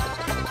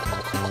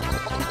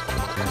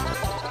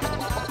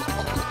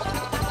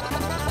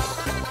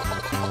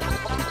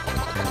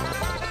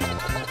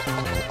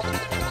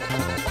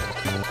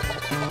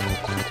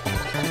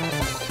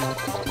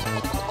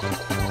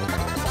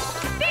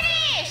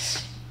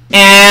 Finish!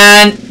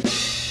 And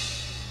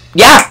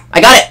yeah, I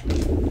got it.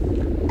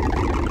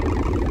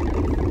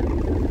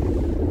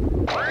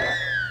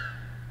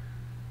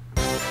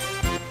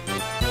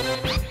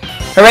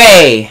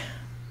 Hooray!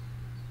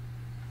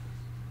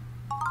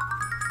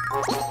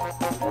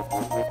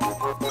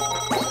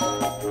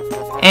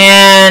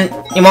 And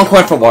you won't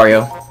coin for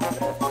Wario.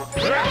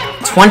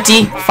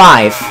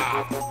 25.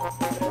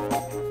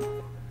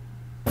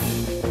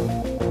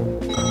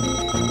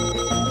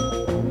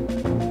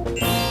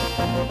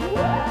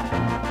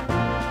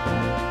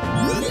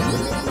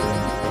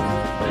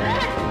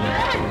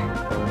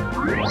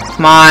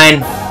 Come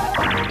on.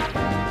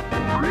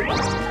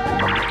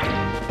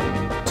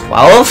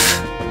 12?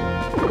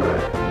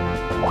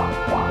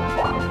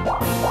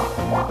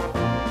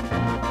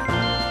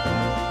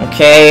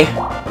 Okay.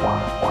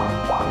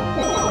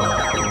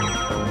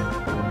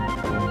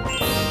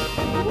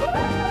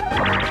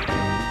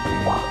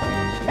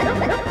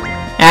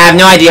 I have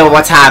no idea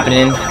what's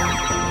happening.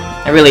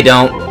 I really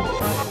don't.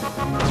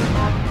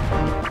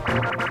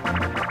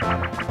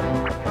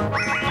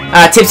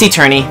 Tipsy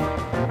Tourney.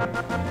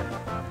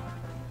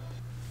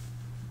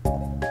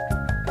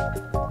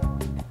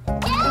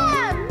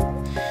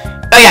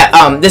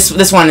 yeah,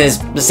 this one is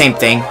the same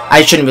thing.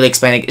 I shouldn't really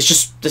explain it. It's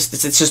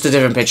just a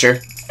different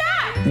picture.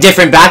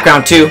 Different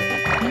background, too.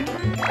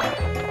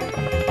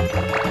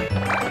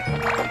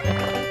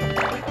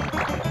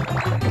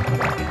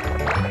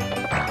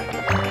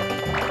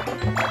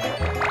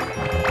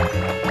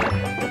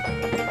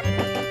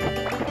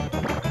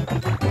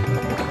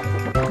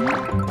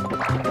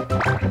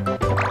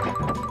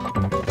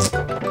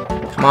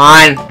 Come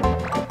on.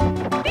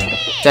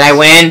 Did I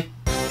win?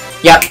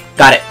 Yep,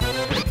 got it.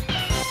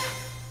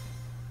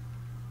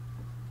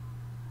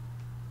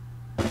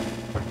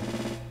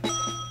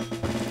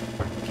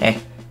 Okay,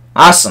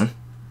 awesome.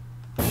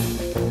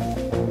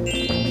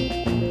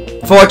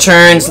 4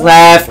 turns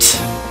left.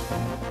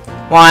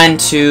 1,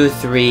 2,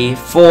 3,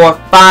 4,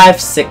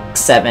 5, 6,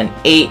 7,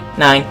 8,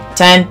 9,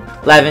 10,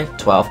 11,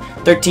 12,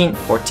 13,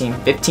 14,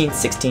 15,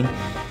 16.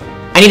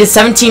 I needed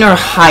 17 or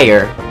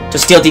higher to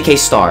steal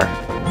DK's star.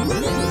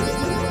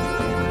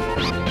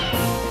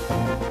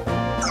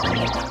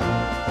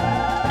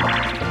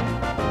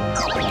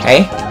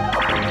 Okay.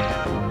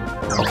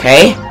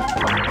 Okay.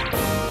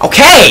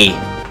 Okay!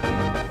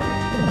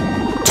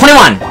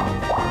 21!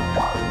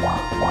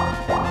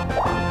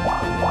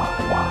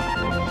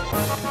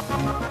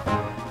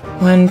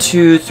 One,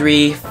 2,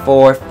 3,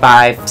 4,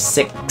 5,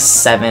 6,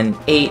 7,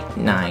 8,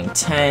 9,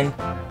 10,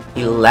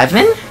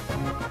 11?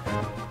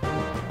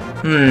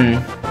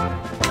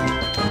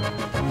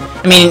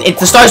 I mean,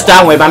 the star's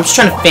that way, but I'm just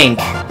trying to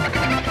think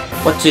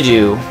what to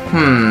do.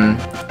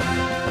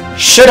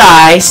 Should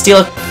I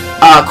steal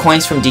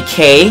coins from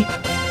DK,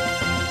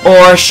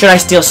 or should I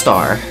steal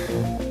star?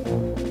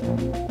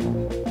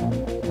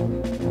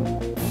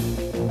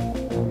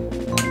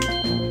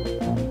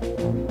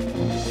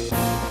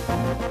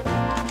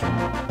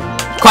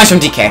 Coins from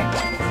DK.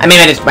 I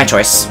made my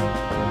choice.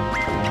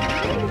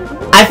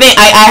 I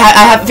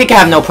think I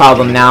have no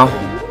problem now.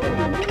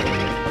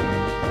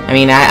 I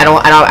mean,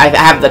 I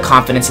have the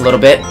confidence a little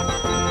bit.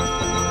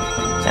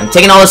 So I'm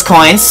taking all his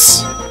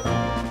coins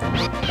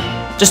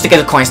just to get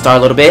a coin star a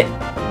little bit.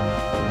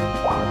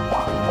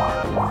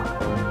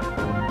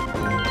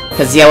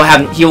 Because you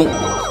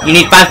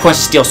need 5 coins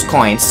to steal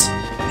coins,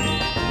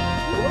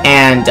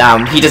 and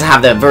he doesn't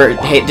have the verge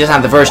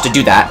to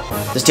do that,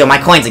 to steal my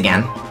coins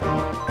again.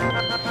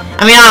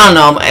 I mean, I don't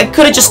know. I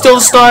could have just stole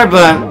the star,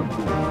 but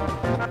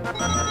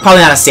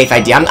probably not a safe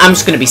idea. I'm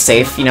just gonna be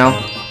safe, you know.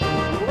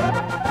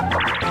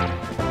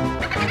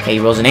 Okay, he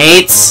rolls an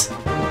 8.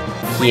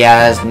 He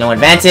has no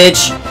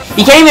advantage.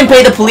 He can't even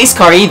pay the police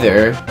car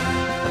either.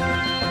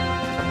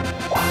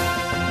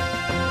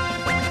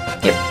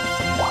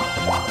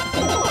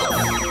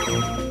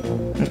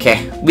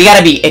 Okay, we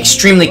gotta be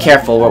extremely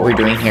careful what we're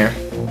doing here.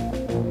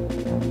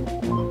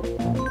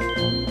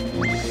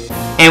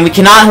 And we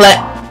cannot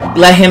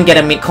let him get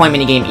a coin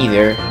minigame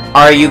either.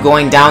 Are you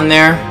going down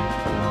there?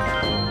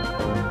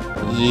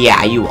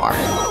 Yeah, you are.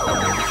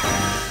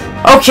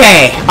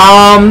 Okay,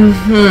 I'm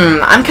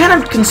kind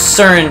of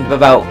concerned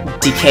about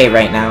DK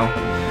right now.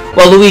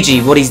 Well,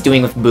 Luigi, what he's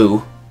doing with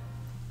Boo.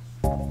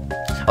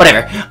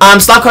 Whatever.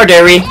 Slot car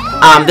dairy.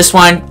 This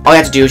one, all you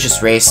have to do is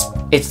just race.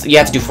 You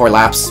have to do 4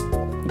 laps.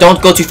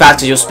 Don't go too fast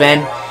because you'll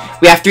spin.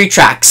 We have 3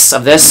 tracks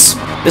of this.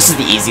 This is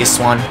the easiest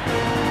one.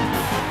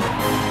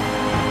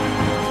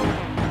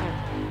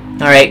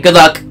 Alright, good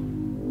luck.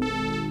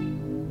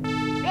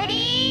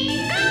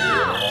 Ready, go!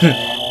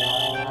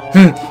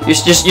 You're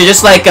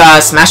just like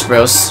Smash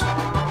Bros.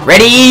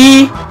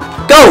 Ready,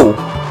 go!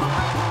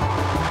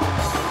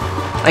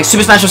 Like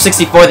Super Smash Bros.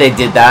 64, they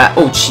did that.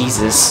 Oh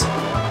Jesus!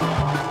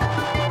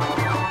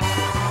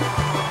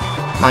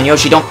 Come on,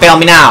 Yoshi, don't fail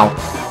me now.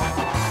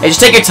 Hey,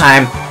 just take your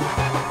time.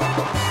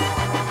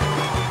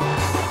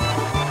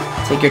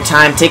 Take your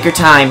time, take your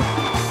time.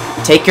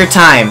 Take your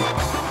time.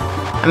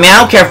 I mean, I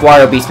don't care if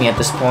Wario beats me at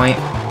this point.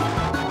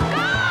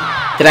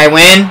 Did I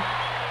win?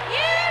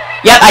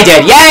 Yep, I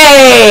did.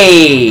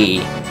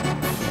 Yay!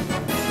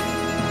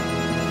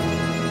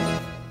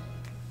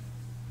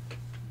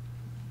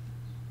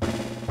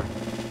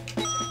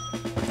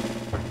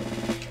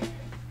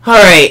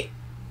 Alright.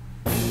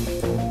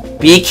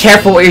 Be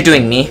careful what you're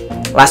doing, me.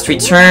 Last 3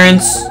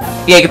 turns.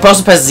 Yeah, you can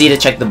also press Z to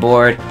check the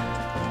board.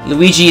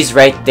 Luigi is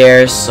right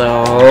there,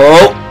 so...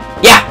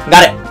 Yeah!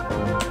 Got it!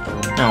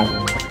 No.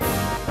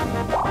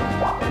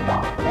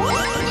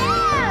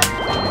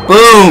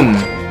 Boom!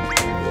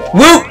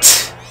 Woot!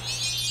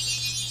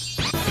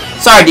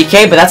 Sorry,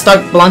 DK, but that star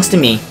belongs to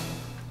me.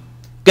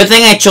 Good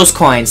thing I chose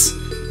coins.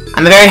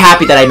 I'm very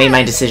happy that I made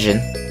my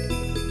decision.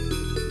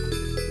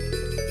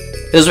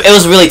 It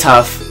was really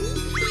tough,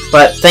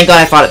 but thank God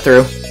I fought it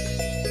through.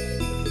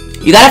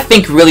 You gotta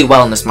think really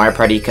well in this Mario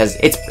Party, because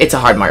it's a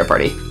hard Mario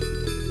Party.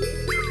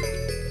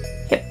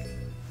 Yep.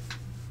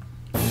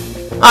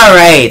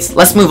 Alright,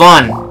 let's move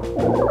on.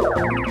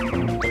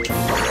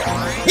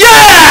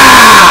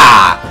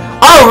 Yeah!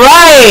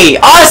 Alright!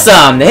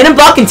 Awesome! The hidden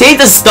block contains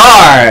the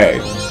star!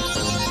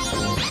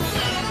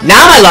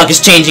 Now my luck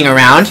is changing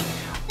around,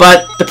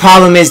 but the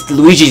problem is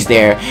Luigi's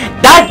there.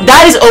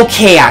 That is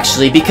okay,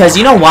 actually, because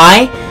you know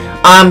why?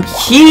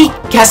 He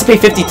has to pay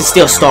 50 to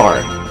steal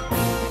star.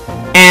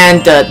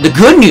 And the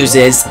good news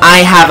is, I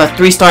have a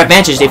 3-star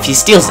advantage if he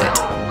steals it.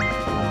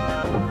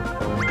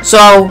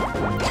 So,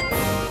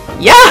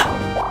 yeah!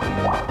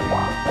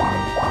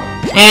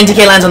 And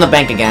DK lands on the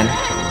bank again.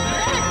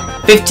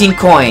 15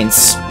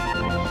 coins.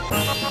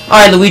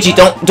 Alright, Luigi,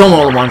 don't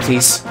roll one,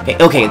 please.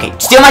 Okay.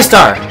 Steal my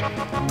star!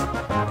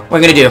 What are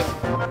we gonna do?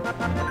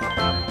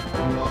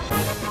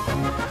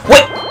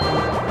 Wait!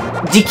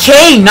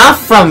 DK, not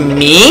from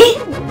me?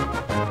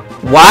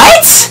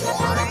 What?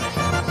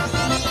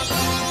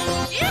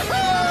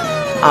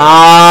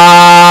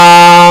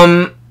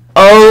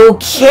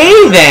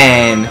 Okay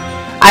then.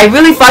 I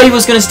really thought he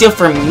was gonna steal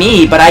from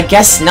me, but I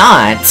guess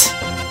not.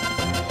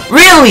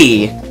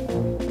 Really?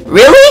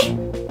 Really?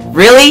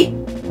 Really?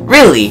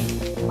 Really?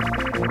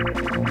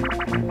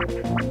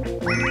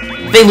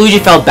 I think Luigi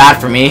felt bad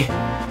for me.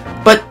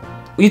 But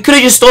you could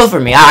have just stole it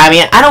from me. I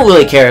mean, I don't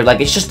really care. Like,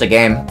 it's just a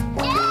game.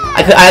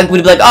 I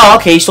would be like, oh,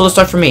 okay, you stole the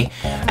star from me.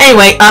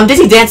 Anyway,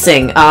 Dizzy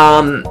Dancing.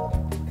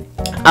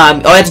 All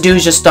you have to do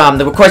is just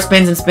the record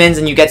spins and spins,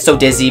 and you get so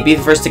dizzy. Be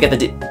the first to get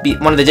be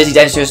one of the dizzy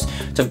dancers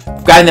to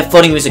grabbing the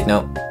floating music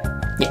note.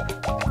 Yeah.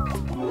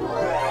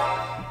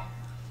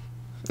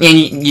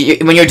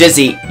 And when you're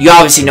dizzy, you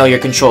obviously know your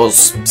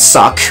controls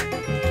suck.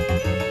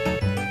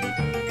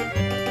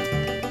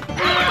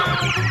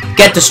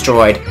 Get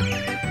destroyed.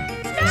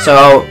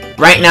 So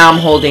right now I'm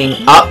holding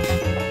up.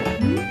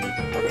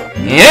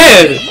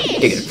 Yeah.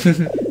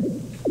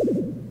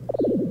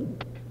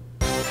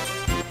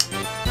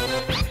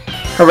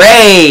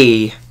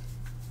 Hooray!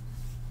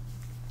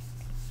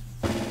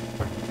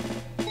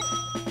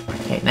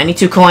 Okay,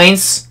 92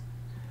 coins.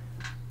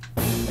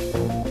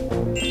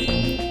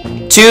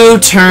 2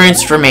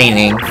 turns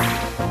remaining.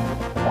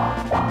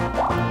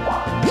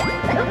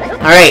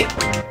 Alright.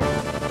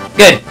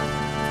 Good.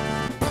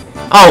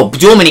 Oh,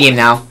 duel minigame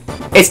now.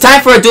 It's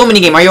time for a duel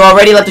minigame. Are you all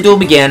ready? Let the duel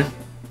begin.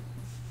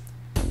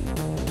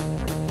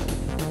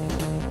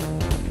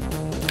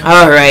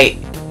 Alright.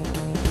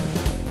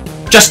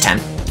 Just 10.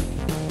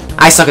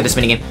 I suck at this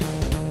minigame.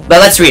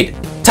 But let's read.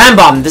 Time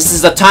bomb. This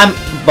is a time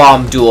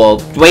bomb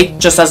duel. Wait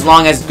just as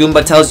long as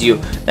Goomba tells you.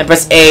 Then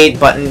press A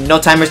button. No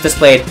timer is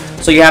displayed.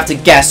 So you have to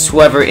guess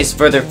whoever is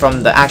further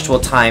from the actual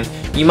time.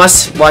 You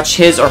must watch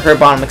his or her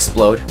bomb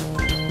explode.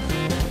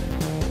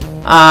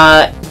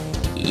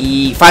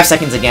 5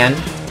 seconds again.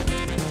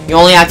 You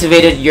only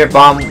activated your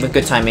bomb with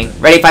good timing.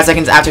 Ready? 5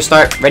 seconds after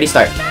start. Ready,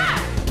 start.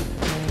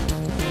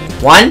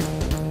 1,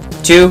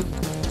 2,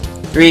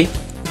 3,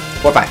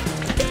 4, 5.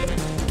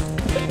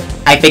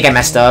 I think I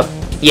messed up.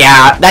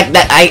 Yeah,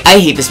 I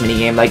hate this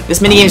minigame. Like, this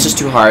minigame is just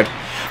too hard.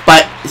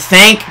 But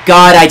thank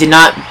God I did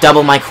not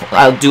double my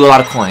do a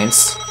lot of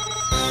coins.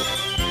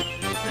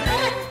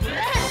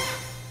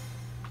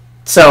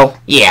 So,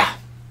 yeah.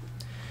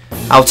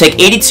 I'll take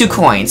 82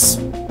 coins.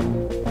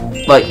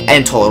 Like,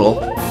 in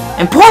total.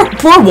 And poor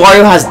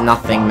Wario has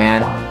nothing,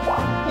 man.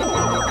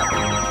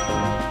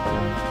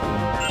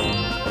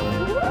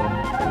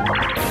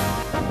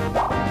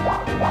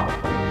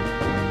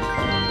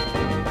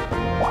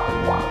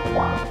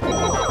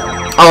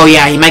 Oh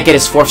yeah, he might get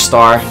his 4th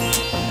star.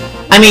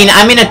 I mean,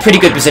 I'm in a pretty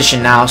good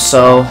position now,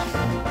 so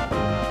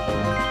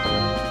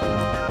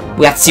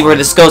we have to see where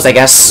this goes, I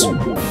guess.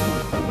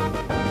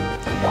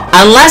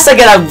 Unless I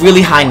get a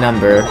really high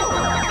number,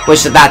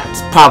 which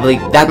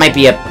that might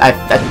be a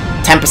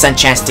 10%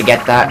 chance to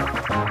get that.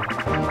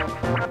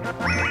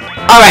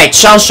 Alright,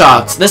 Shell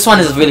Shocks. This one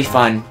is really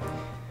fun.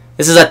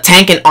 This is a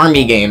tank and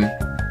army game.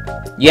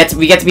 We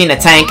get to be in a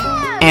tank,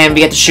 and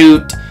we get to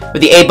shoot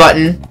with the A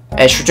button,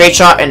 a straight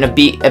shot, and a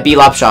B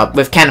lob shot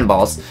with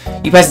cannonballs.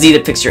 You press D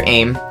to fix your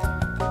aim.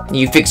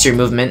 You fix your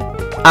movement.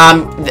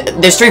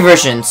 There's 3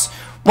 versions.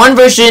 One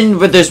version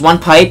where there's 1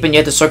 pipe and you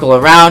have to circle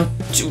around.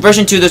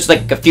 Version 2, there's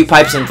like a few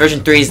pipes, and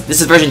version 3,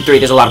 this is version 3,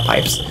 there's a lot of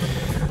pipes.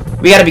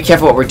 We gotta be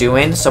careful what we're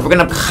doing, so we're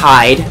gonna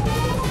hide.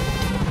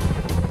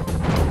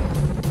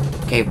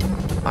 Okay,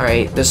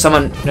 alright,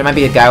 there might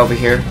be a guy over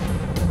here.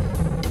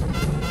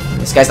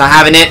 This guy's not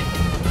having it.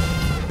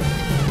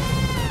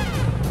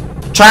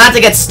 Try not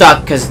to get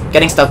stuck, because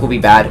getting stuck will be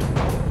bad.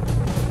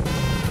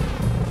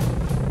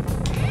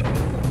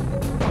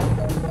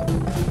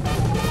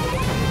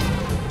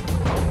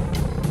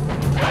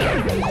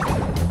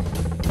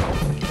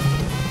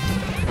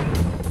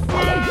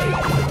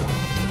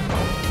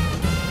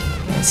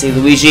 Let's see,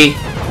 Luigi.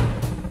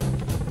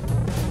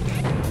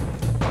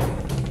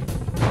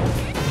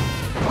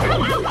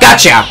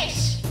 Gotcha!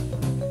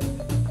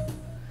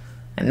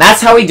 And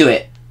that's how we do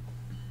it.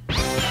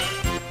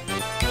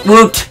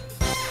 Woot!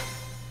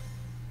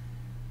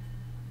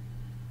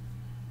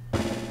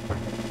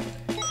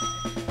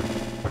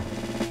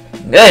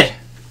 Good.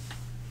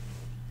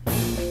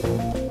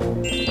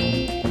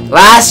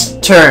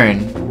 Last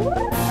turn.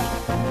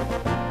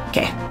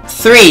 Okay.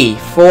 3,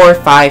 4,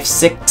 5,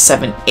 6,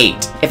 7,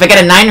 8. If I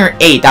get a 9 or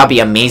 8, that'll be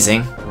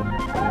amazing.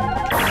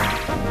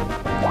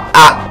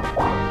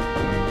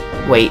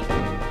 Wait.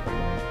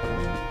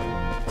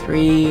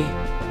 3.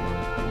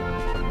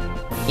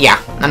 Yeah,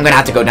 I'm gonna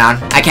have to go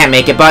down. I can't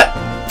make it, but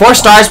 4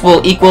 stars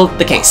will equal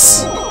the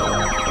case.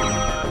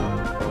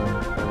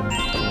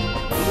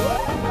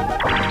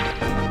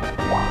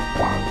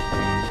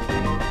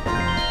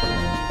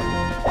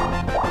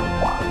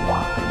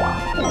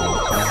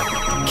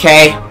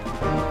 Okay.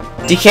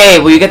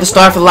 DK, will you get the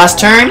star for the last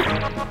turn?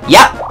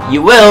 Yep,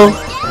 you will.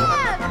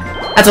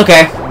 That's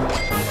okay.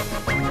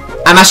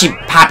 I'm actually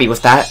happy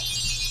with that.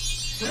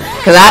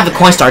 Because I have the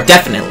coin star,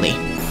 definitely.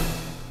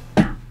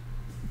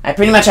 I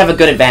pretty much have a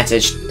good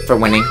advantage for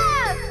winning.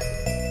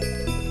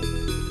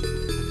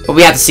 But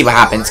we have to see what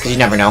happens, because you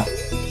never know.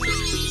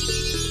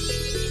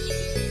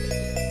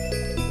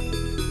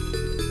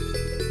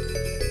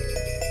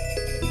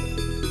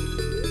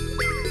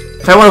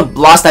 If I would have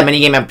lost that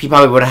minigame, I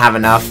probably wouldn't have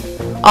enough.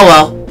 Oh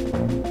well.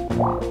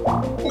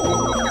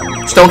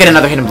 Just don't get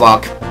another hidden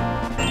block.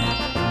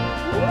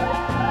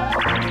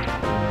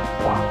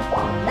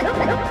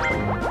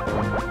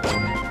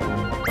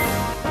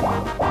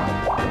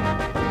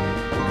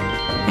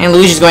 And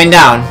Luigi's going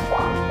down.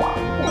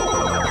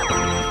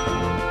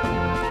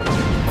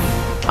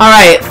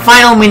 Alright,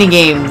 final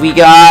minigame. We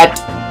got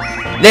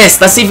this.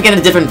 Let's see if we get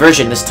a different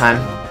version this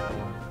time.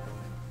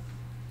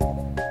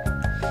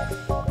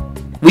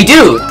 We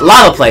do!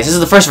 Lava Place. This is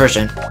the first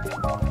version.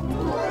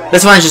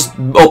 This one is just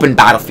open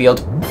battlefield.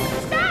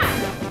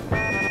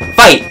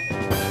 Fight!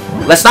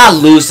 Let's not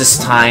lose this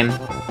time.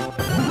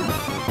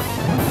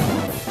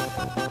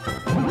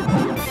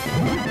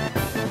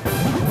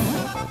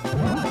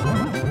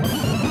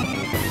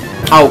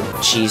 Oh,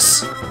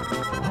 jeez.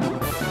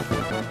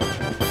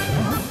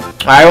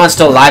 Everyone's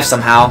still alive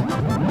somehow.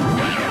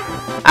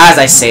 As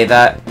I say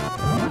that.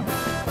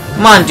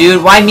 Come on,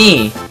 dude. Why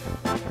me?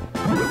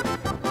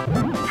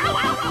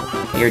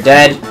 You're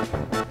dead.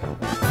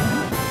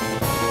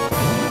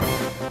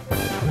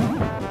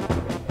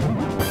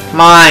 Come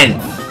on!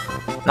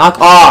 Knock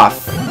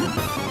off!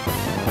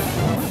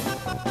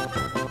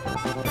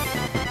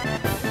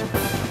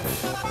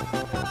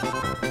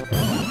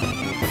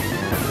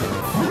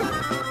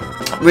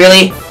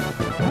 Really?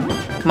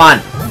 Come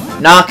on.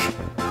 Knock.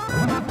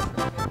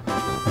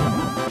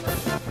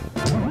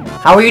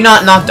 How are you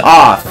not knocked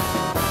off?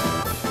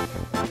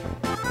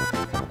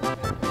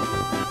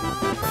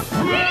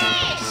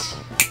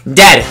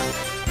 Dead.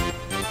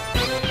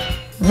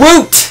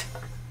 Woot!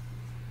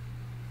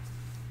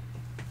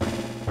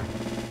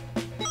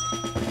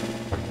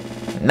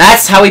 And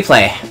that's how we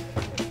play.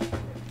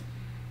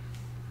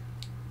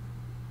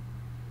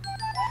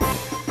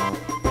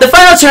 The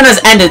final turn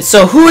has ended,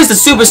 so who is the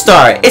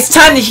superstar? It's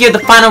time to hear the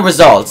final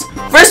results.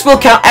 First, we'll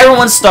count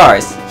everyone's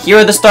stars. Here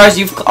are the stars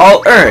you've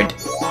all earned.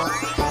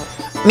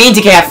 Me and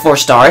DK have 4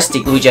 stars.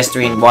 Luigi has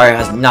 3 and Wario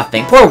has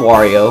nothing. Poor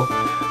Wario.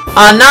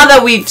 Now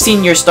that we've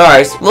seen your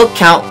stars, we'll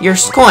count your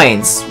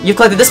coins. You've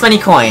collected this many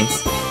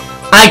coins.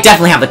 I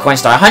definitely have the coin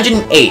star,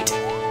 108.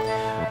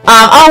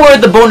 I'll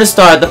award the bonus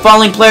star. The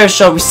following players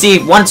shall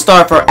receive 1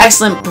 star for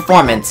excellent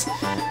performance.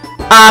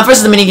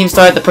 First is the minigame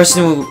star, the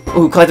person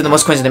who collected the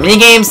most coins in the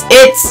minigames.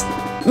 It's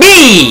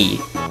me!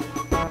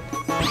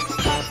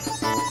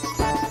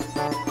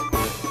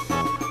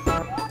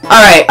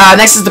 Alright,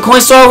 next is the coin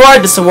star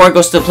award. This award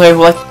goes to the player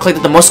who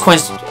collected the most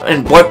coins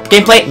in board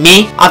gameplay.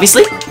 Me,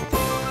 obviously.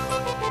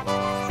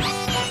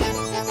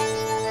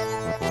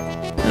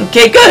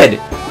 Okay, good.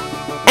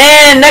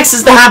 And next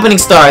is the happening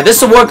star.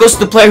 This award goes to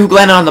the player who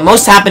landed on the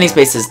most happening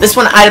spaces. This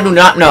one I do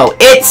not know.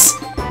 It's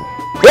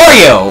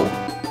Wario!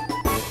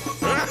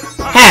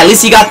 Hey, at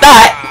least you got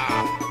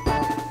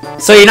that.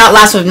 So you're not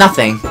last with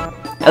nothing.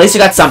 At least you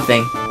got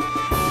something.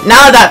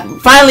 Now that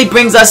finally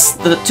brings us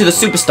to the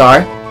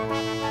superstar.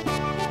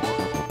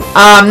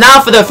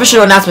 Now for the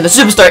official announcement.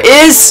 The superstar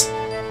is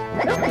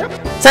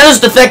Sando's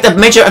defective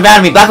major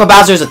anatomy. Black Hole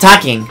Bowser is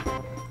attacking.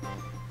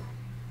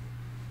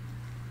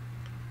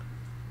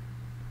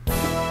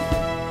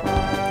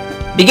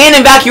 Begin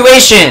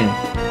evacuation.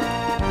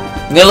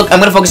 I'm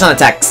gonna focus on the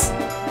text.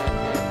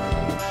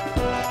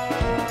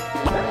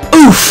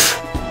 Oof!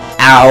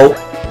 Ow!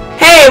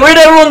 Hey, where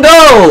did everyone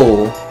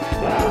go?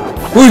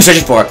 Who are you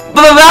searching for?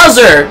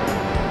 Bowser!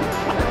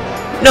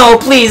 No,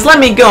 please let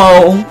me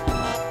go.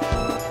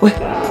 What?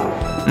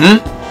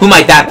 Who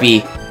might that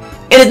be?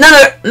 It is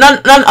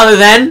none other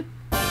than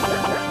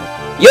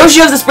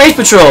Yoshi of the Space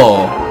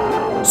Patrol.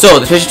 So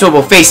the Space Patrol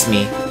will face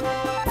me.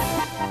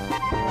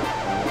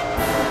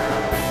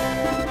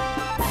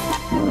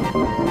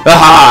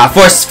 Aha!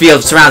 Force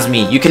field surrounds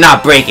me. You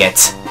cannot break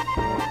it.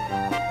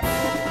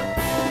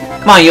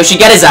 Come on, Yoshi,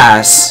 get his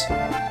ass.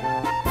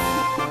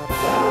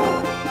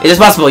 It is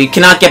possible. You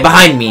cannot get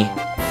behind me.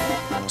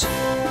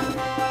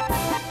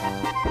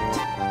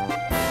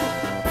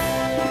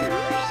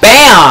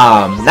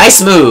 Bam!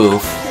 Nice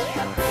move.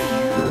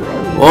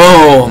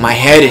 Whoa, my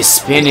head is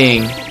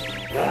spinning.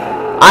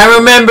 I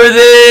remember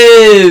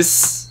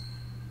this.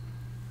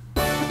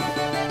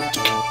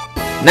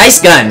 Nice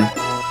gun.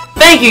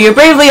 Thank you, your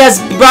bravery has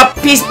brought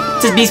peace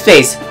to the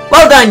space.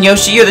 Well done,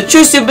 Yoshi, you're the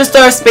true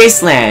superstar of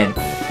Spaceland.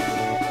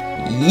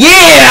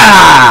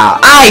 Yeah!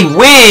 I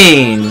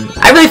win!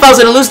 I really thought I was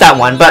gonna lose that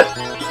one, but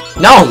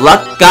no,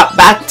 luck got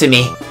back to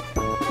me.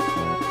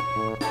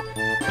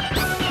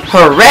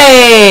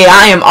 Hooray!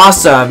 I am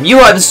awesome! You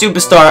are the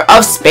superstar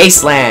of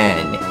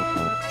Spaceland!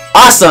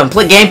 Awesome!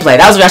 Gameplay.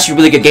 That was actually a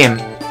really good game.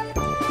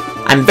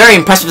 I'm very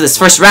impressed with this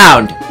first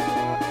round.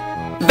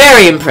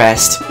 Very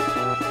impressed.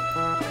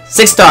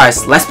 6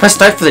 stars. Let's press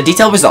start for the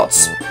detailed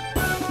results.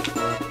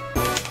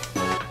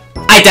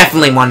 I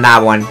definitely won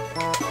that one.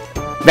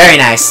 Very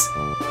nice.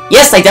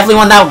 Yes, I definitely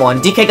won that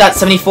one. DK got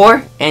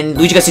 74 and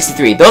Luigi got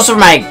 63. Those were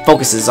my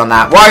focuses on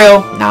that.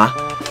 Wario, nah.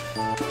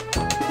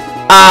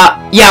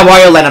 Yeah,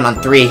 Wario landed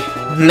on 3.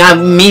 Now,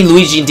 me,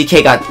 Luigi, and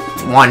DK got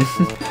 1.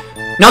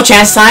 No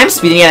chance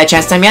times. We didn't get that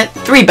chance time yet.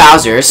 3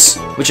 Bowsers,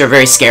 which are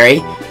very scary.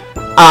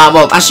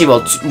 Well, actually,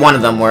 one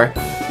of them were.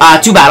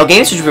 2 battle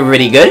games, which were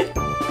really good.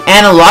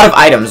 And a lot of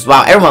items.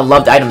 Wow, everyone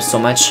loved items so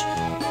much.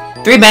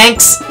 3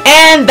 banks,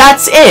 and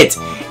that's it.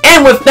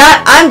 And with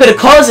that, I'm gonna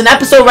close an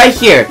episode right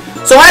here.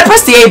 So when I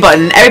press the A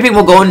button, everything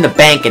will go in the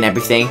bank and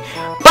everything.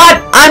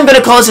 But I'm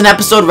gonna close an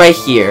episode right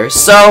here.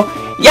 So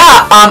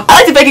yeah, I'd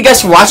like to thank you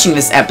guys for watching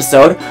this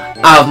episode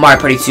of Mario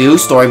Party 2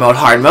 Story Mode,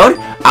 Hard Mode.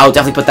 I'll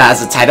definitely put that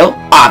as a title,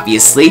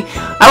 obviously.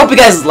 I hope you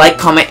guys like,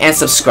 comment, and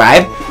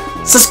subscribe.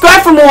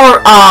 Subscribe for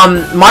more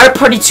Mario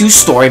Party 2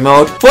 Story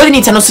Mode for the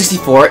Nintendo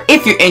 64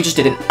 if you're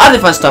interested in other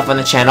fun stuff on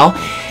the channel.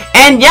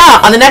 And yeah,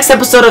 on the next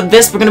episode of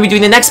this, we're going to be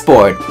doing the next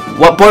board.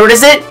 What board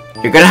is it?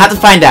 You're going to have to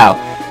find out.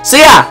 So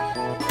yeah,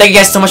 thank you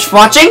guys so much for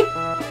watching.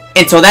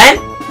 Until then,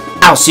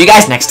 I'll see you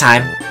guys next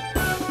time.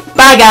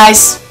 Bye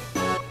guys!